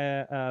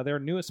 Their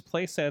newest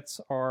playsets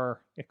are,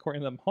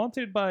 according to them,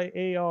 haunted by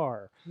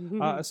AR.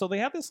 So they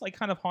have this like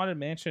kind of haunted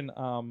mansion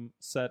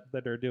set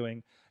that they're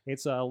doing.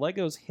 It's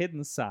Lego's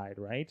Hidden Side,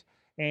 right?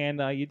 And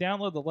you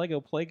download the Lego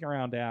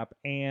Playground app,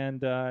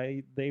 and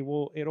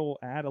it'll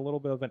add a little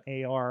bit of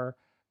an AR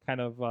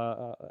kind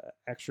of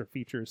extra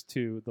features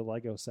to the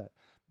Lego set.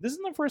 This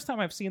isn't the first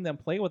time I've seen them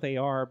play with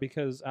AR,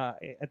 because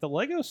at the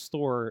Lego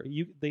store,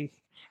 they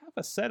have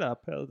a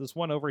setup. This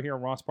one over here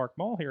in Ross Park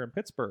Mall here in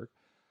Pittsburgh,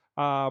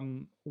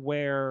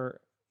 where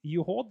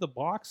you hold the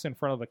box in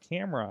front of a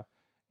camera,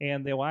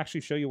 and they'll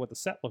actually show you what the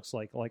set looks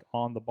like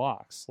on the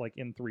box, like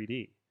in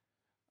 3D.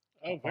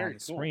 Oh, very on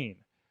the cool. screen.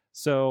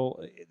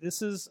 So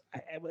this is,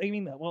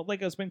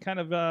 Lego's been kind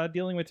of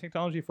dealing with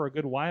technology for a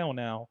good while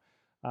now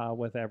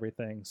with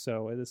everything.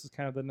 So this is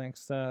kind of the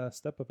next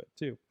step of it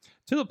too.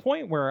 To the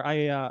point where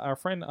our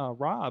friend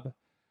Rob,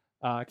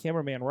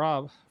 cameraman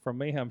Rob from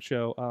Mayhem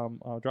Show,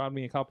 drawn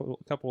me a couple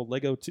of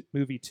Lego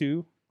Movie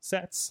 2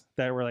 sets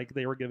that were like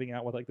they were giving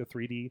out with like the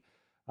 3D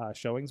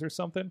showings or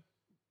something.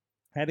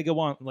 I had to go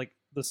on, like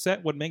the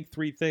set would make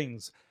 3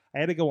 things. I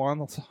had to go on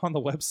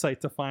the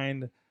website to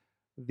find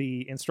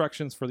the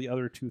instructions for the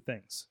other 2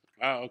 things.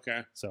 Oh,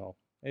 okay. So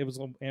it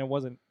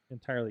wasn't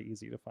entirely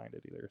easy to find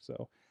it either.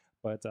 So,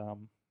 but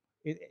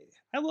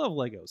I love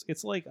Legos.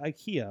 It's like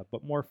IKEA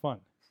but more fun.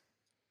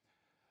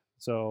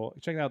 So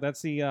check it out.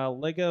 That's the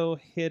Lego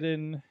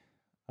hidden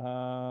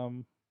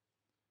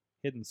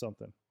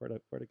something. Where'd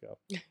it go?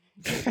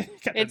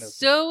 It's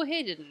so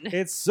hidden.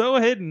 It's so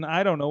hidden.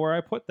 I don't know where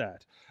I put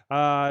that.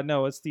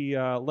 No, it's the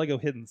Lego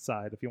Hidden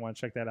Side. If you want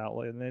to check that out,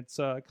 and it's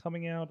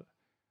coming out.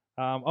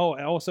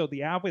 Also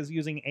the app is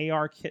using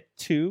ARKit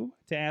 2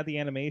 to add the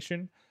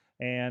animation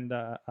and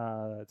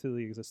to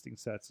the existing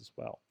sets as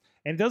well.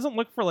 And it doesn't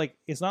look for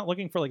it's not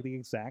looking for like the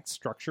exact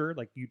structure.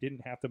 Like you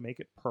didn't have to make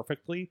it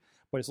perfectly,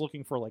 but it's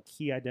looking for like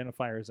key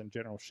identifiers and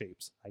general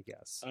shapes, I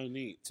guess. Oh,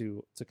 neat.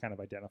 To kind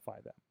of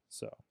identify them.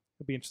 So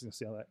it'll be interesting to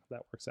see how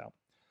that works out.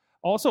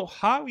 Also,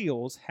 Hot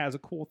Wheels has a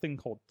cool thing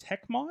called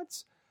Tech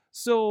Mods.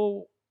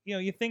 So,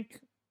 you think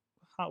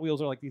Hot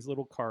Wheels are like these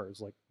little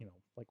cars, like an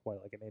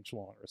inch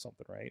long or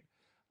something, right?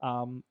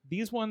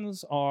 These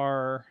ones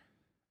are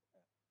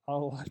a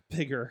lot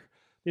bigger.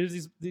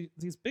 There's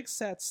these big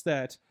sets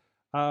that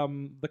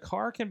the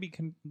car can be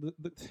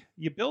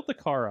you build the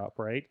car up,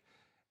 right?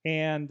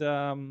 And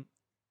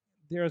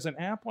there's an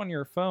app on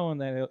your phone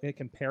that it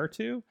can pair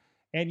to,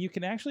 and you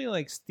can actually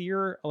like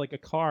steer like a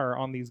car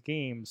on these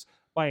games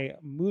by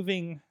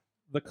moving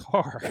the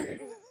car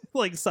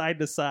like side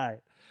to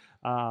side,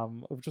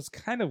 which is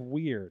kind of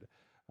weird.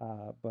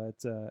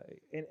 But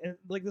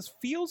like this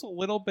feels a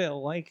little bit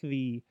like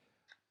the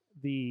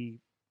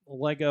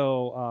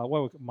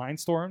Lego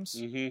Mindstorms.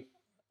 Mm-hmm.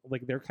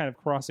 Like they're kind of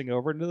crossing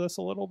over into this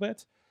a little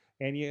bit,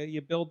 and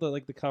you build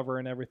the cover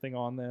and everything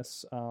on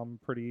this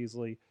pretty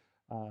easily.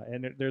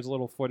 And there's a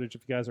little footage,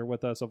 if you guys are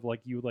with us, of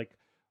like you like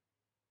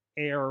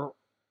air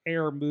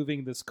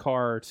moving this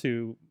car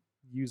to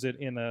use it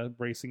in a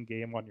racing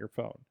game on your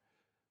phone,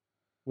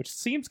 which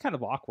seems kind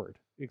of awkward,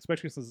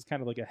 especially since it's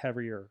kind of like a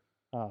heavier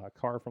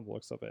car from the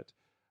looks of it.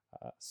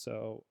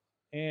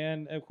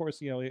 And of course,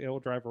 it'll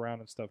drive around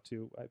and stuff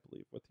too, I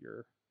believe, with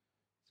your,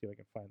 see if I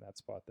can find that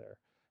spot there.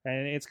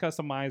 And it's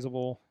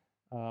customizable,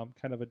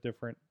 kind of a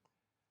different,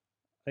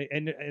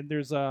 and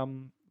there's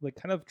like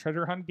kind of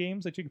treasure hunt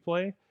games that you can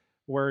play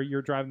where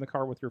you're driving the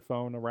car with your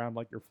phone around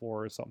like your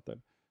floor or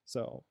something.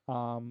 So,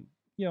 kind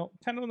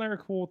of another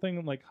cool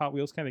thing, like Hot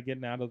Wheels kind of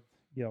getting out of,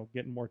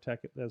 getting more tech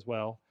as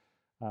well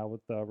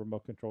with the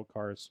remote controlled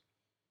cars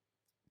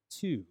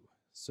too.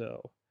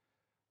 So,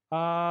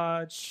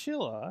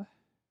 Chilla,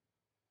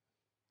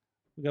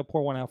 we got to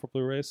pour one out for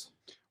Blu-rays.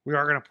 We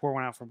are going to pour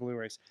one out for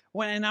Blu-rays.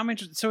 Well, and I'm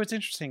interested. So it's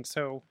interesting.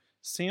 So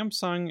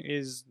Samsung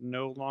is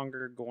no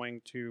longer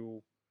going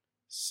to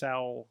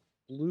sell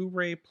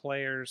Blu-ray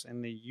players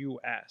in the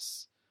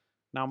U.S.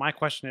 Now, my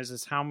question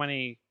is how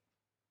many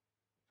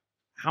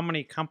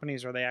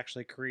companies are they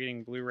actually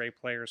creating Blu-ray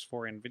players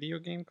for in video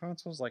game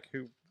consoles? Like,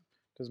 who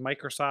does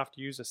Microsoft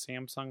use a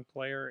Samsung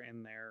player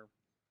in their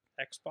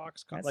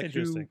Xbox? That's like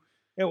interesting.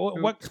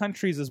 who- What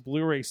countries is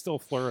Blu-ray still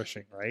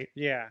flourishing, right?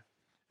 Yeah,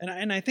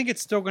 and I think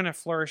it's still going to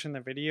flourish in the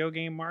video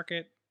game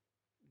market,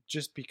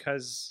 just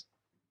because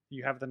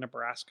you have the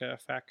Nebraska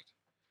effect.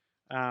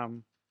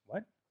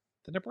 What?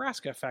 The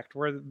Nebraska effect,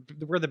 where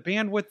the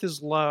bandwidth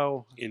is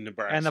low in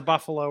Nebraska. and the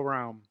buffalo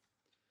roam.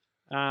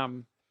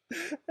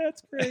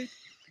 That's great.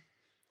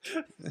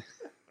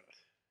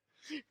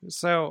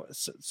 So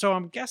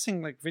I'm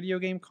guessing like video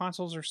game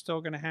consoles are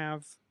still going to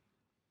have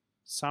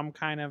some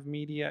kind of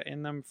media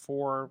in them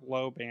for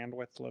low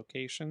bandwidth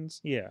locations.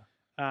 Yeah.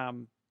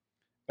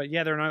 But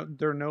yeah,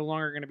 they're no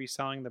longer going to be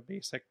selling the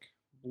basic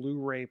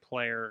Blu-ray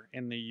player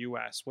in the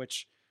US,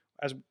 which,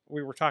 as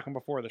we were talking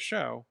before the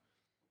show,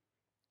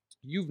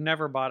 you've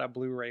never bought a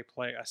Blu-ray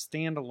player, a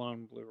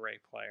standalone Blu-ray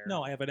player.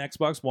 No, I have an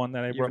Xbox One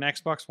that You have an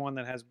Xbox One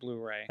that has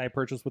Blu-ray. I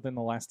purchased within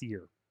the last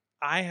year.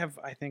 I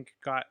think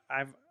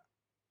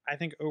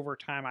over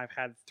time I've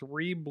had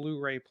 3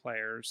 Blu-ray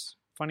players.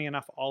 Funny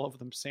enough, all of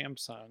them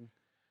Samsung.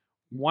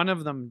 One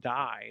of them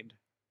died,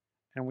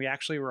 and we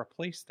actually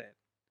replaced it.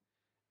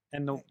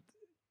 And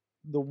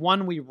the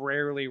one we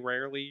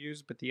rarely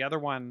use, but the other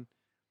one,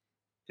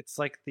 it's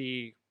like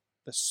the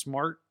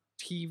smart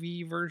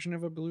TV version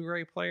of a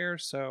Blu-ray player.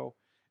 So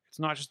it's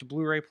not just a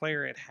Blu-ray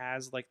player; it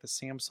has like the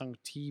Samsung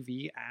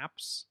TV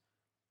apps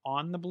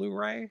on the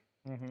Bluray.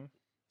 Mm-hmm.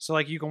 So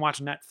like you can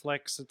watch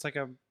Netflix. It's like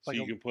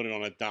you can put it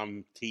on a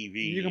dumb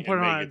TV. You can put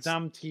it on a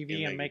dumb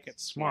TV and make it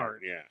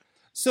smart. Yeah.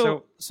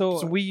 So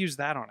we use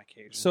that on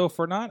occasion. So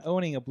for not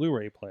owning a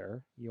Blu-ray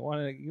player, you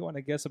want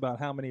to guess about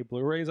how many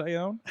Blu-rays I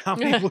own? How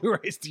many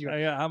Blu-rays do you own?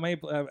 Yeah, how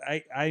many?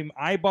 I'm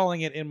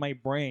eyeballing it in my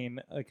brain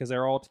because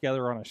they're all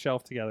together on a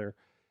shelf together.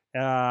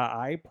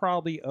 I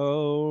probably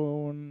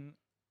own,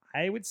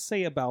 I would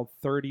say, about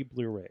 30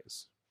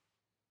 Blu-rays.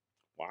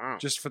 Wow.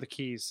 Just for the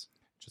keys.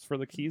 Just for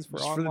the keys for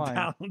Just for the online.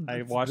 down-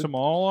 I watch them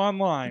all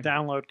online.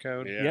 Download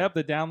code. Yeah. Yep,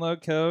 the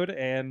download code,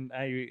 and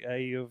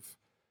I have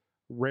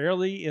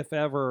rarely, if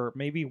ever,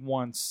 maybe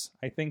once.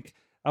 I think.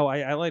 Oh,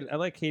 I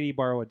let Katie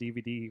borrow a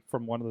DVD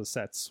from one of the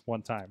sets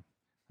one time.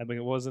 I think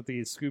it wasn't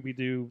the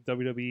Scooby-Doo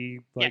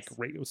WWE like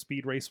Yes.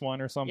 Speed Race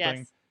one or something.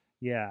 Yes.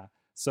 Yeah.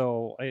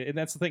 So, and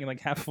that's the thing. Like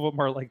half of them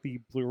are like the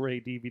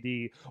Blu-ray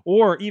DVD,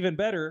 or even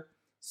better,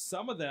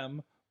 some of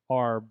them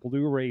are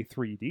Blu-ray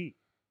 3D.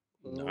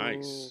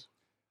 Nice.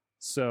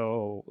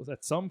 So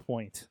at some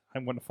point,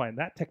 I'm going to find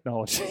that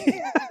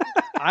technology.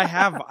 I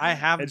have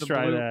and the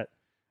try that.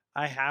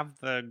 I have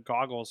the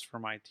goggles for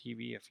my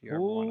TV if you ever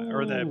want to,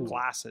 or the Ooh.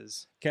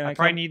 glasses. Can I I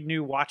probably come- need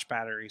new watch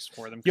batteries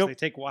for them You'll- because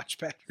they take watch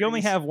batteries. You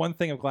only have one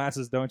thing of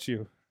glasses, don't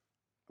you?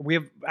 We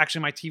have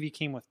actually my TV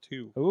came with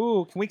 2.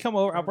 Ooh, can we come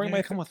over? I'll bring Yeah,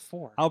 my come with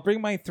 4. I'll bring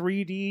my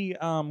 3D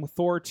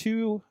Thor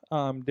 2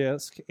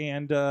 disc,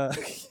 and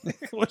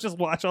we'll just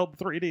watch all the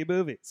 3D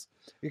movies.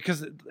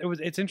 Because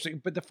it's interesting.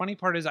 But the funny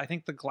part is, I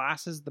think the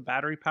glasses, the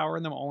battery power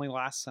in them only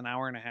lasts an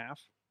hour and a half.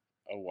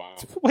 Oh wow.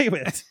 Wait a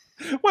minute.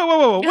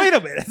 Wait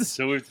a minute.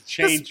 So we have to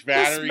change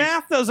batteries This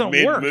math doesn't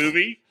mid work.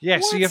 movie.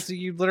 Yeah, so What?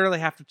 you literally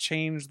have to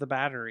change the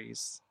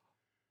batteries.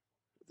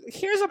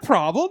 Here's a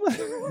problem.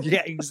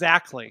 Yeah,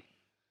 exactly.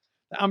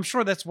 I'm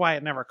sure that's why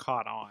it never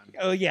caught on.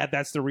 Oh yeah,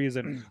 that's the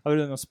reason. Other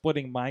than the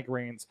splitting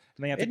migraines,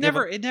 and they have to It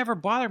give never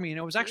bothered me, and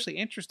it was actually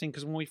interesting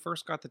because when we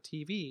first got the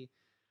TV,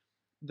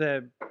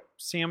 the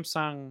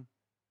Samsung,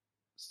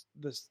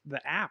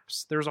 the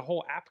apps, there's a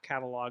whole app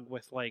catalog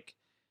with like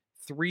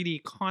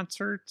 3D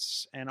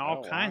concerts and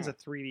all Oh, kinds wow. of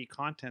 3D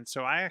content.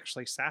 So I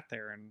actually sat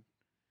there and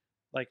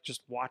like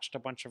just watched a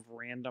bunch of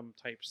random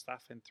type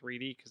stuff in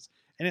 3D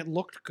and it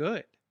looked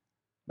good.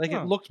 Like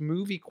Huh. it looked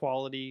movie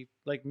quality,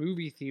 like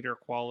movie theater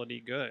quality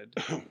good.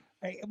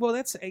 well,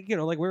 that's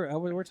like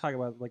we're talking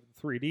about like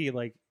 3D,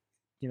 like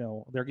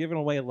they're giving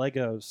away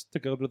Legos to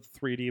go to the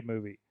 3D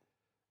movie,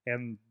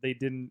 and they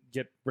didn't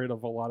get rid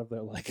of a lot of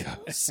their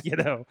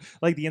Legos.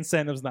 Like the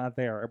incentive's not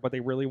there, but they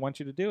really want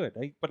you to do it.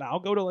 But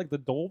I'll go to like the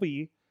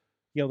Dolby,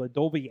 the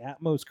Dolby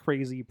Atmos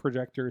crazy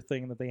projector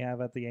thing that they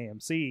have at the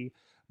AMC,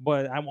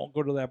 but I won't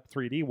go to that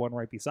 3D one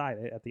right beside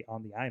it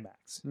on the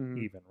IMAX Mhm.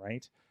 even,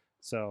 right?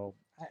 So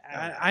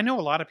I know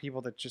a lot of people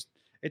that just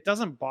it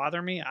doesn't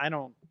bother me. I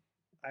don't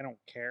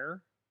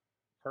care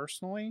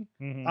personally.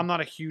 Mhm. I'm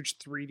not a huge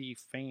 3D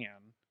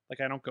fan.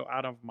 Like I don't go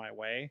out of my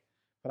way,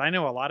 but I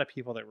know a lot of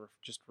people that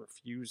just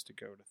refuse to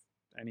go to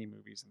any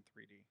movies in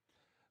 3D.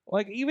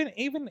 like even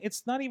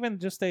it's not even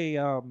just a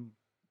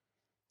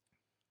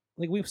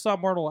like we saw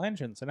Mortal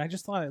Engines, and I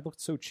just thought it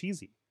looked so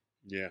cheesy.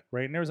 Yeah.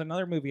 Right, and there was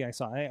another movie I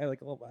saw.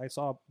 I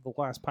saw The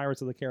Last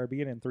Pirates of the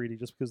Caribbean in 3D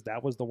just because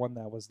that was the one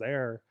that was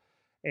there,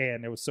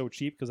 and it was so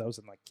cheap because I was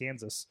in like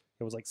Kansas.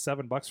 It was like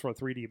 $7 for a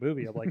 3D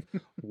movie. I'm like,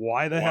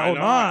 why the Why hell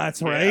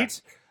not? not?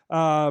 Right?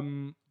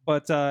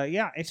 But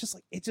yeah, it's just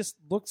like it just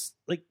looks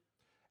like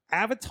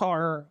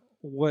Avatar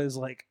was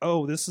like,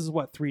 oh, this is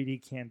what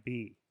 3D can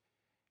be.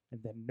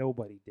 And then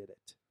nobody did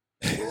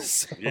it.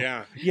 So,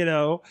 Yeah. you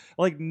know,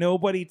 like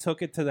nobody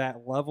took it to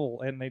that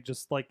level, and they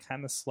just like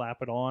kind of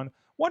slap it on.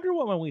 Wonder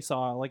Woman we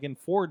saw like in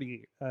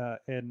 4D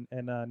in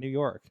New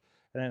York,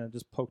 and then it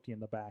just poked you in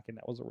the back, and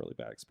that was a really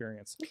bad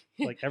experience.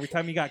 Like every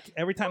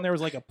time there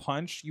was like a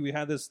punch, you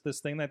had this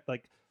thing that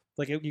like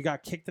you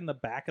got kicked in the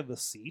back of the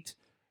seat.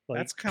 Like,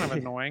 That's kind of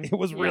annoying. It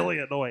was really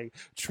annoying.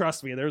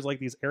 Trust me, there's like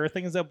these air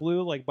things that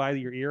blew like by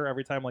your ear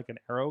every time like an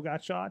arrow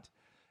got shot.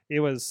 It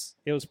was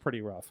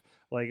pretty rough.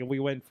 Like we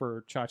went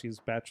for Chachi's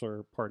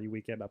bachelor party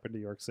weekend up in New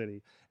York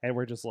City, and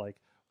we're just like,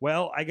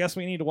 well, I guess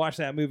we need to watch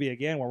that movie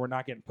again where we're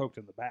not getting poked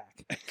in the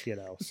back, you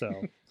know.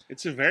 So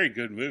It's a very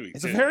good movie.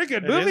 it's too. a very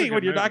good It is a movie good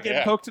when you're not movie, getting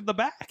yeah. poked in the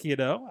back, you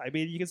know. I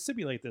mean, you can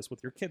simulate this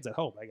with your kids at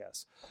home, I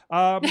guess.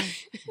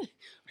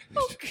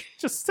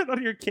 Just sit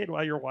on your kid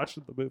while you're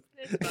watching the movie.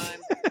 It's fine.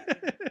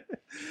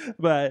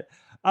 But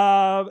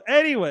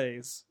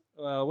anyways,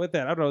 with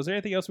that, I don't know. Is there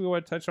anything else we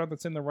want to touch on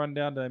that's in the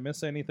rundown? Did I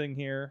miss anything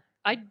here?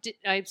 So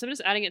I'm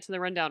just adding it to the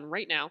rundown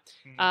right now.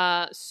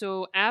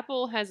 So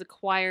Apple has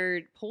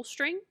acquired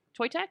Pullstring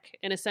Toy Tech,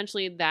 and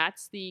essentially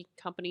that's the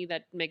company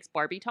that makes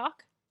Barbie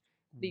Talk.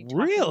 The talking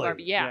Really?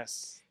 Barbie, yeah.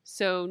 Yes.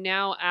 So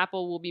now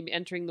Apple will be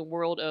entering the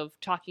world of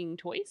talking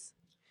toys,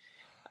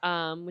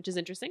 which is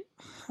interesting.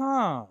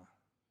 Huh.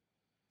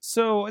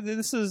 So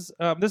this is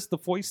the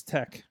voice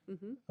tech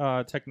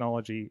Hmm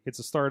technology. It's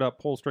a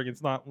startup, Pullstring.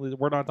 It's not.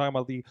 We're not talking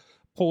about the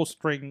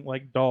Pullstring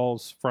like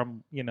dolls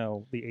from the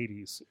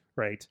 80s,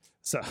 right?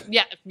 So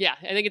Yeah.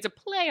 I think it's a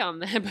play on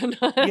that,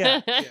 but not. Yeah.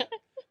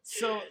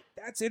 So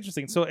that's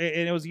interesting. So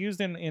and it was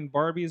used in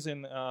Barbies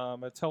and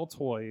Mattel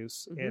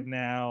toys, and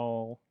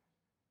now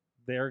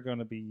they're going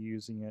to be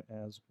using it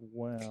as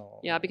well.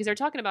 Yeah, because they're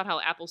talking about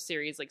how Apple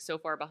Siri is like so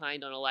far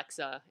behind on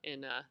Alexa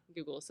and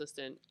Google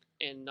Assistant,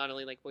 and not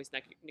only like voice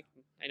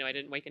I know I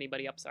didn't wake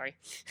anybody up. Sorry.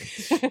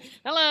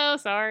 Hello.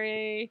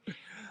 Sorry.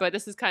 But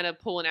this is kind of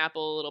pulling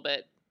Apple a little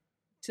bit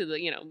to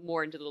the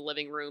more into the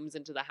living rooms,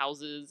 into the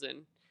houses, and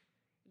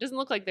it doesn't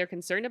look like they're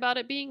concerned about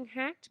it being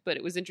hacked. But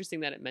it was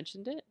interesting that it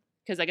mentioned it.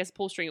 Because I guess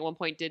Pullstring at one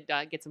point did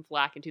get some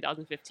flack in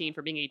 2015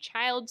 for being a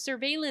child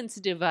surveillance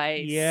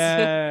device.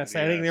 Yes,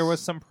 I think there Yes. was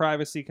some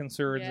privacy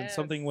concerns and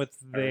something Yes. with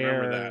I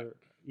remember their. that.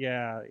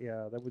 Yeah,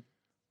 that would.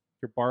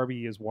 Your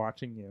Barbie is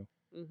watching you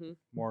Hmm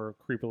more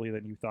creepily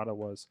than you thought it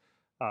was.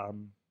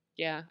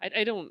 Yeah,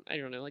 I don't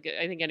know. Like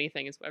I think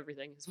everything is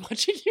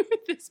watching you at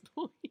this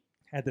point.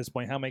 At this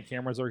point, how many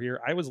cameras are here?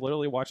 I was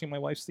literally watching my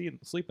wife sleep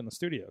in the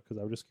studio because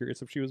I was just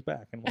curious if she was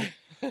back. And like,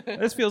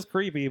 this feels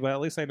creepy, but at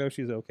least I know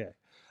she's okay.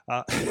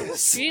 You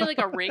need like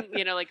a ring,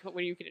 like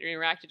when you can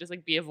interact, to just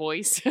like be a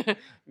voice.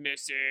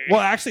 Missy.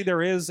 Well, actually,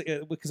 there is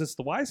because it's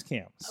the Wise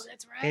Cams. Oh,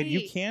 that's right. And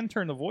you can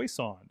turn the voice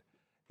on.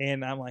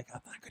 And I'm like, I'm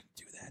not going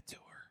to do that to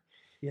her,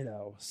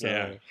 So,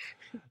 Yeah.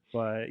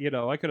 but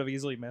I could have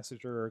easily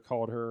messaged her or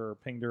called her or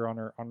pinged her on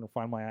her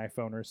Find My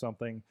iPhone or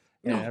something.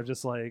 And I'm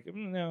just like,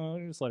 no,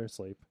 just let her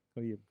sleep.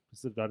 The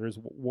daughters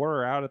wore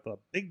her out at the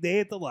big day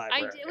at the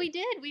library. We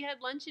did. We had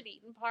lunch at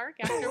Eaton Park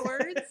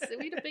afterwards.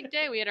 We had a big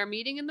day. We had our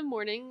meeting in the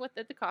morning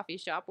at the coffee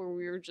shop where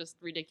we were just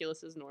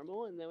ridiculous as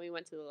normal, and then we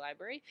went to the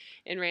library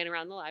and ran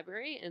around the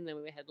library, and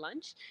then we had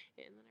lunch,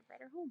 and then I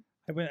brought her home.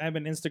 I've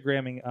been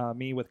Instagramming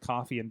me with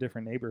coffee in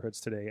different neighborhoods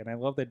today, and I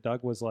love that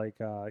Doug was like,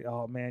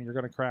 "Oh man, you're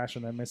gonna crash,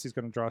 and then Missy's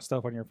gonna draw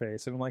stuff on your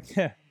face," and I'm like,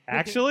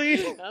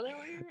 "Actually,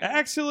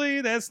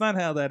 actually, that's not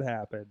how that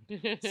happened."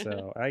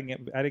 So I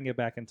didn't get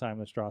back in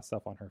time to draw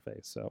stuff on her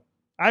face, so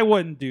I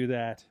wouldn't do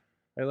that.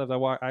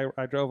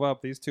 I drove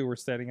up. These two were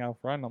standing out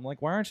front. I'm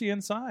like, "Why aren't you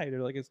inside?"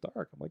 They're like, "It's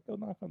dark." I'm like, "Go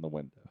knock on the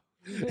window."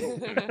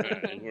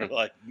 We're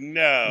like,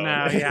 no.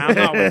 No, yeah, I'm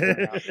not with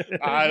her.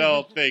 I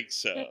don't think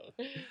so.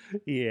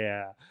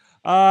 Yeah.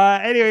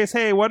 Anyways,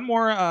 hey, one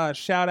more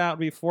shout out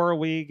before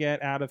we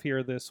get out of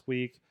here this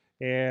week,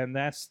 and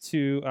that's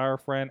to our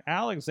friend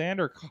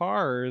Alexander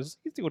Cars.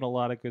 He's doing a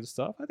lot of good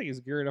stuff. I think he's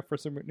gearing up for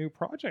some new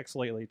projects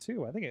lately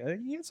too. I think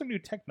he had some new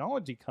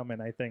technology coming.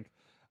 I think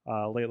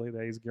lately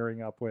that he's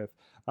gearing up with.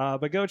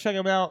 But go check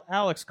him out,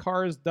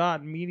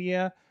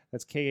 alexcars.media.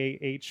 That's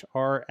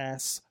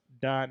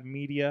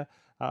KAHRS.media.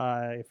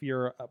 If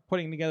you're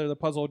putting together the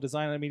puzzle of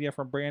design and media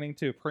from branding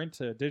to print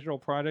to digital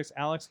projects,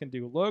 Alex can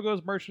do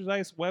logos,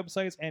 merchandise,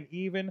 websites, and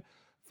even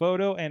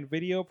photo and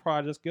video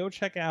projects. Go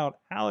check out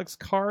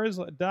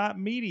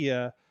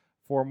alexcars.media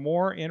for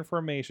more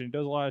information. He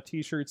does a lot of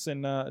t-shirts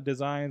and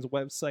designs,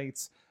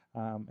 websites,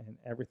 and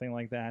everything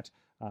like that.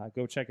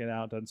 Go check it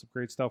out. Done some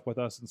great stuff with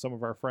us and some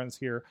of our friends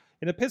here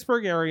in the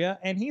Pittsburgh area.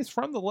 And he's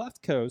from the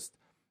left coast.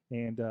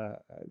 And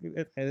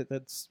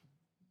it's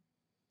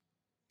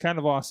kind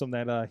of awesome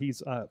that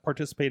he's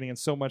participating in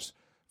so much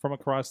from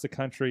across the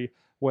country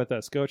with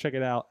us. Go check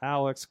it out,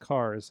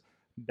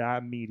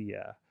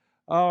 alexcars.media.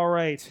 All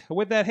right.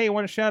 With that, hey, I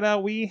want to shout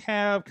out, we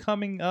have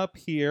coming up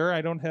here,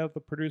 I don't have the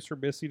producer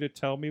Missy to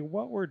tell me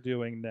what we're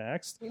doing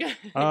next.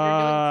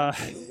 We're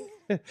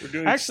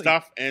doing Actually,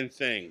 stuff and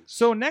things.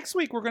 So next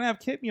week we're going to have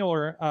Kit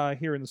Mueller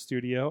here in the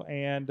studio,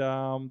 and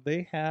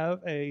they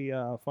have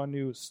a fun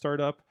new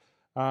startup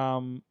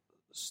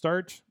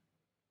start.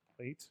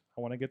 Wait,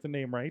 I want to get the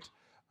name right.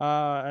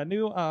 A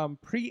new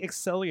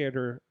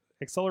pre-accelerator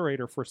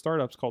for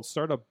startups called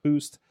Startup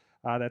Boost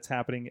that's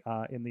happening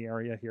in the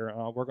area here.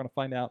 We're going to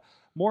find out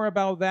more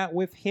about that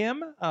with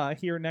him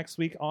here next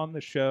week on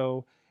the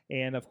show.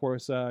 And, of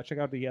course, check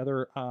out the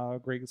other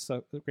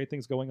great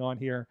things going on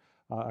here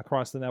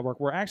across the network.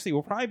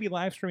 We'll probably be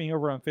live streaming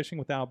over on Fishing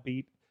Without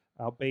Bait.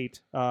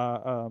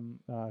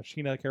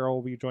 Sheena Carroll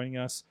will be joining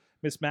us.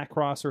 Miss Matt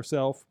Cross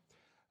herself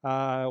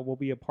will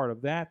be a part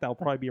of that. That'll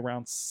probably be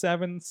around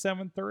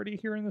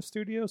 7:30 here in the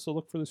studio. So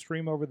look for the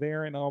stream over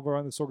there and over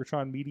on the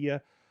Sorgatron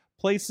Media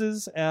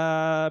places.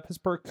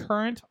 Pittsburgh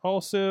Current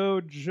also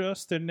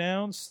just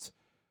announced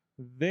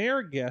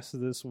their guest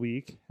this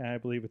week. I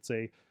believe it's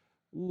a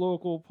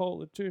local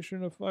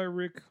politician, if I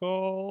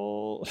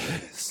recall.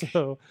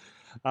 So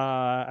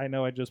I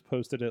know I just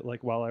posted it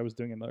like while I was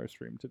doing another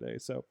stream today.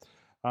 So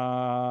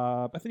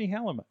Bethany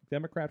Hallam,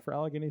 Democrat for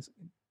Allegheny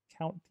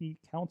County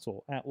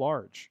Council at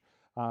large.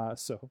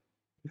 So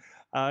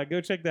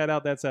go check that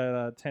out. That's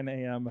at 10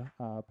 a.m.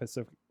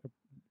 Pacific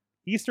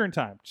Eastern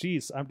time.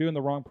 Jeez, I'm doing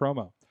the wrong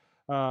promo.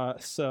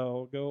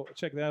 So go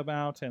check that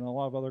out and a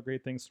lot of other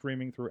great things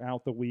streaming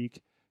throughout the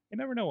week. You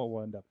never know what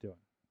we'll end up doing.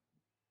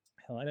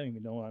 Hell, I don't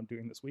even know what I'm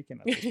doing this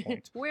weekend at this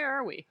point. Where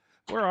are we?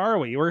 Where are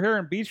we? We're here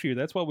in Beachview.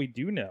 That's what we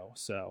do know.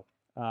 So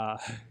go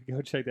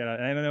check that out.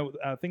 And I know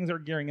things are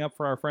gearing up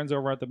for our friends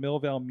over at the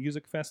Millvale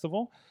Music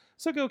Festival.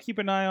 So go keep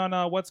an eye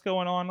on what's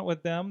going on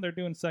with them. They're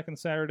doing Second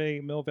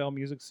Saturday Millvale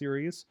Music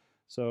Series.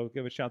 So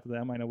give a shout to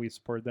them. I know we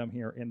supported them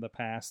here in the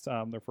past,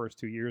 their first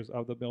 2 years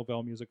of the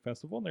Millvale Music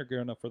Festival. And they're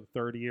gearing up for the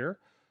third year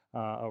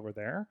over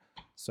there.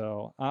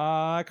 So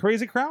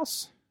Crazy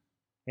Kraus,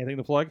 anything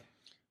to plug?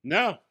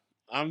 No,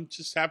 I'm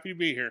just happy to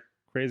be here.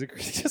 Crazy,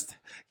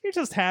 you're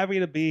just happy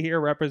to be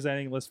here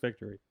representing List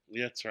Victory.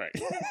 Yeah, that's right.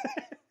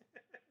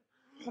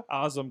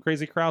 Awesome.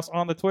 Crazy Kraus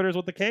on the Twitters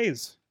with the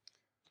K's.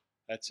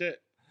 That's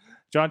it.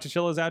 John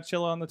Chichilla's at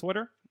Chilla on the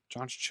Twitter.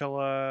 John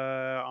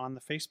Chichilla on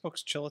the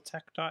Facebooks,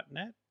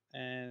 chillatech.net,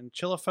 and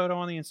Chilla Photo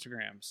on the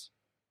Instagrams.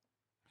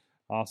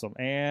 Awesome.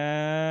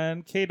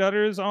 And Kate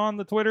Utters on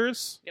the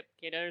Twitters. Yep,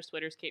 Kate Utters,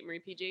 Twitter's Kate Marie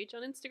PGH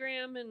on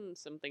Instagram, and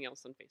something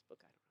else on Facebook.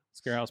 I don't know.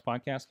 Scarehouse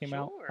Podcast came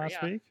out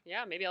last week.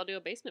 Yeah, maybe I'll do a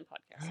basement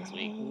podcast this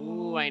week.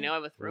 Ooh, I know I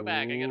have a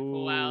throwback. I got to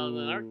pull out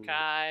the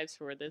archives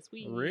for this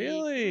week.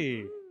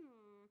 Really?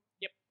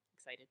 Yep,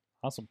 excited.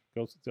 Awesome.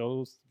 Go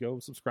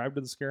subscribe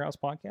to the Scarehouse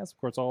Podcast. Of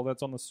course, all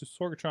that's on the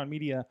Sorgatron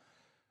Media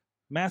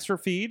master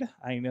feed.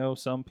 I know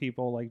some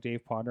people like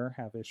Dave Potter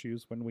have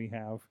issues when we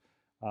have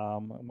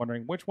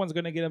wondering which one's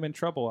going to get them in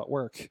trouble at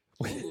work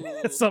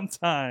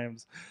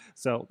sometimes.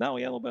 So, no,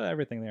 we have a little bit of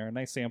everything there. A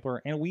nice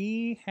sampler. And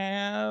we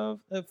have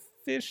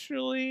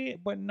officially,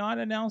 but not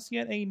announced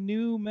yet, a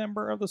new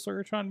member of the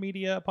Sorgatron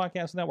Media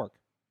Podcast Network.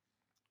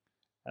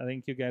 I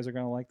think you guys are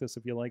going to like this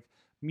if you like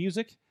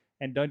music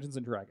and Dungeons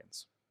and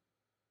Dragons.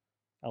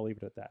 I'll leave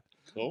it at that.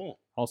 Cool.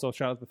 Also,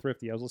 shout out to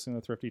Thrifty. I was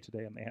listening to Thrifty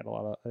today, and they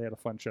had a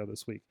fun show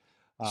this week.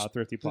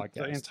 Thrifty podcast.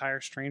 The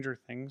entire Stranger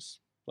Things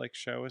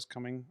show is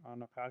coming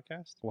on a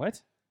podcast.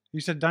 What?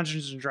 You said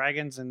Dungeons and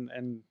Dragons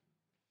and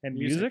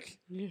music?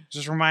 Yeah.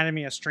 Just reminded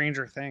me of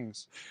Stranger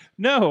Things.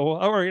 No,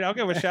 all right. I'll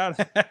give a shout.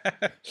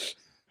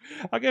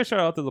 I'll give a shout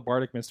out to the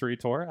Bardic Mystery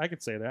Tour. I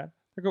could say that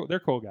they're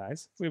cool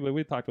guys.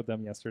 We talked with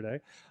them yesterday,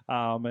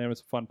 and it was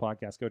a fun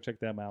podcast. Go check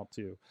them out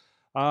too.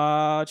 Check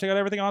out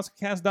everything on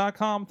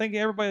awesomecast.com. Thank you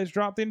everybody that's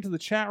dropped into the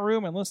chat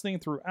room and listening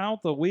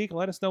throughout the week.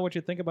 Let us know what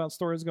you think about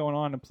stories going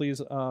on, and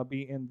please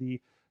be in the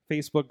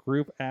Facebook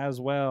group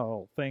as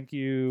well. Thank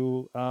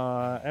you,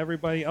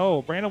 everybody.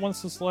 Oh, Brandon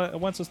wants us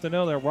to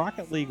know that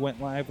Rocket League went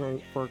live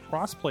for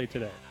crossplay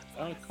today.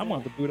 Oh, cool. I'm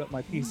going to boot up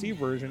my PC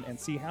version and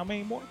see how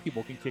many more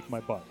people can kick my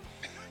butt.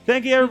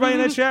 Thank you, everybody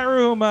in the chat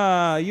room.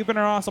 You've been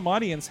our awesome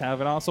audience. Have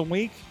an awesome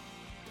week.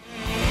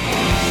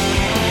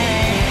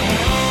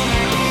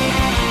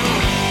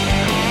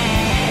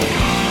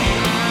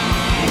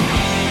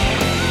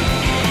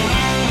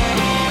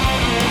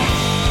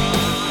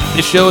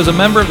 This show is a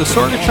member of the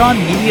Sorgatron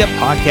Media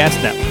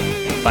Podcast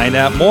Network. Find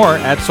out more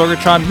at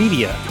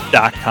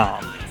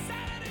sorgatronmedia.com.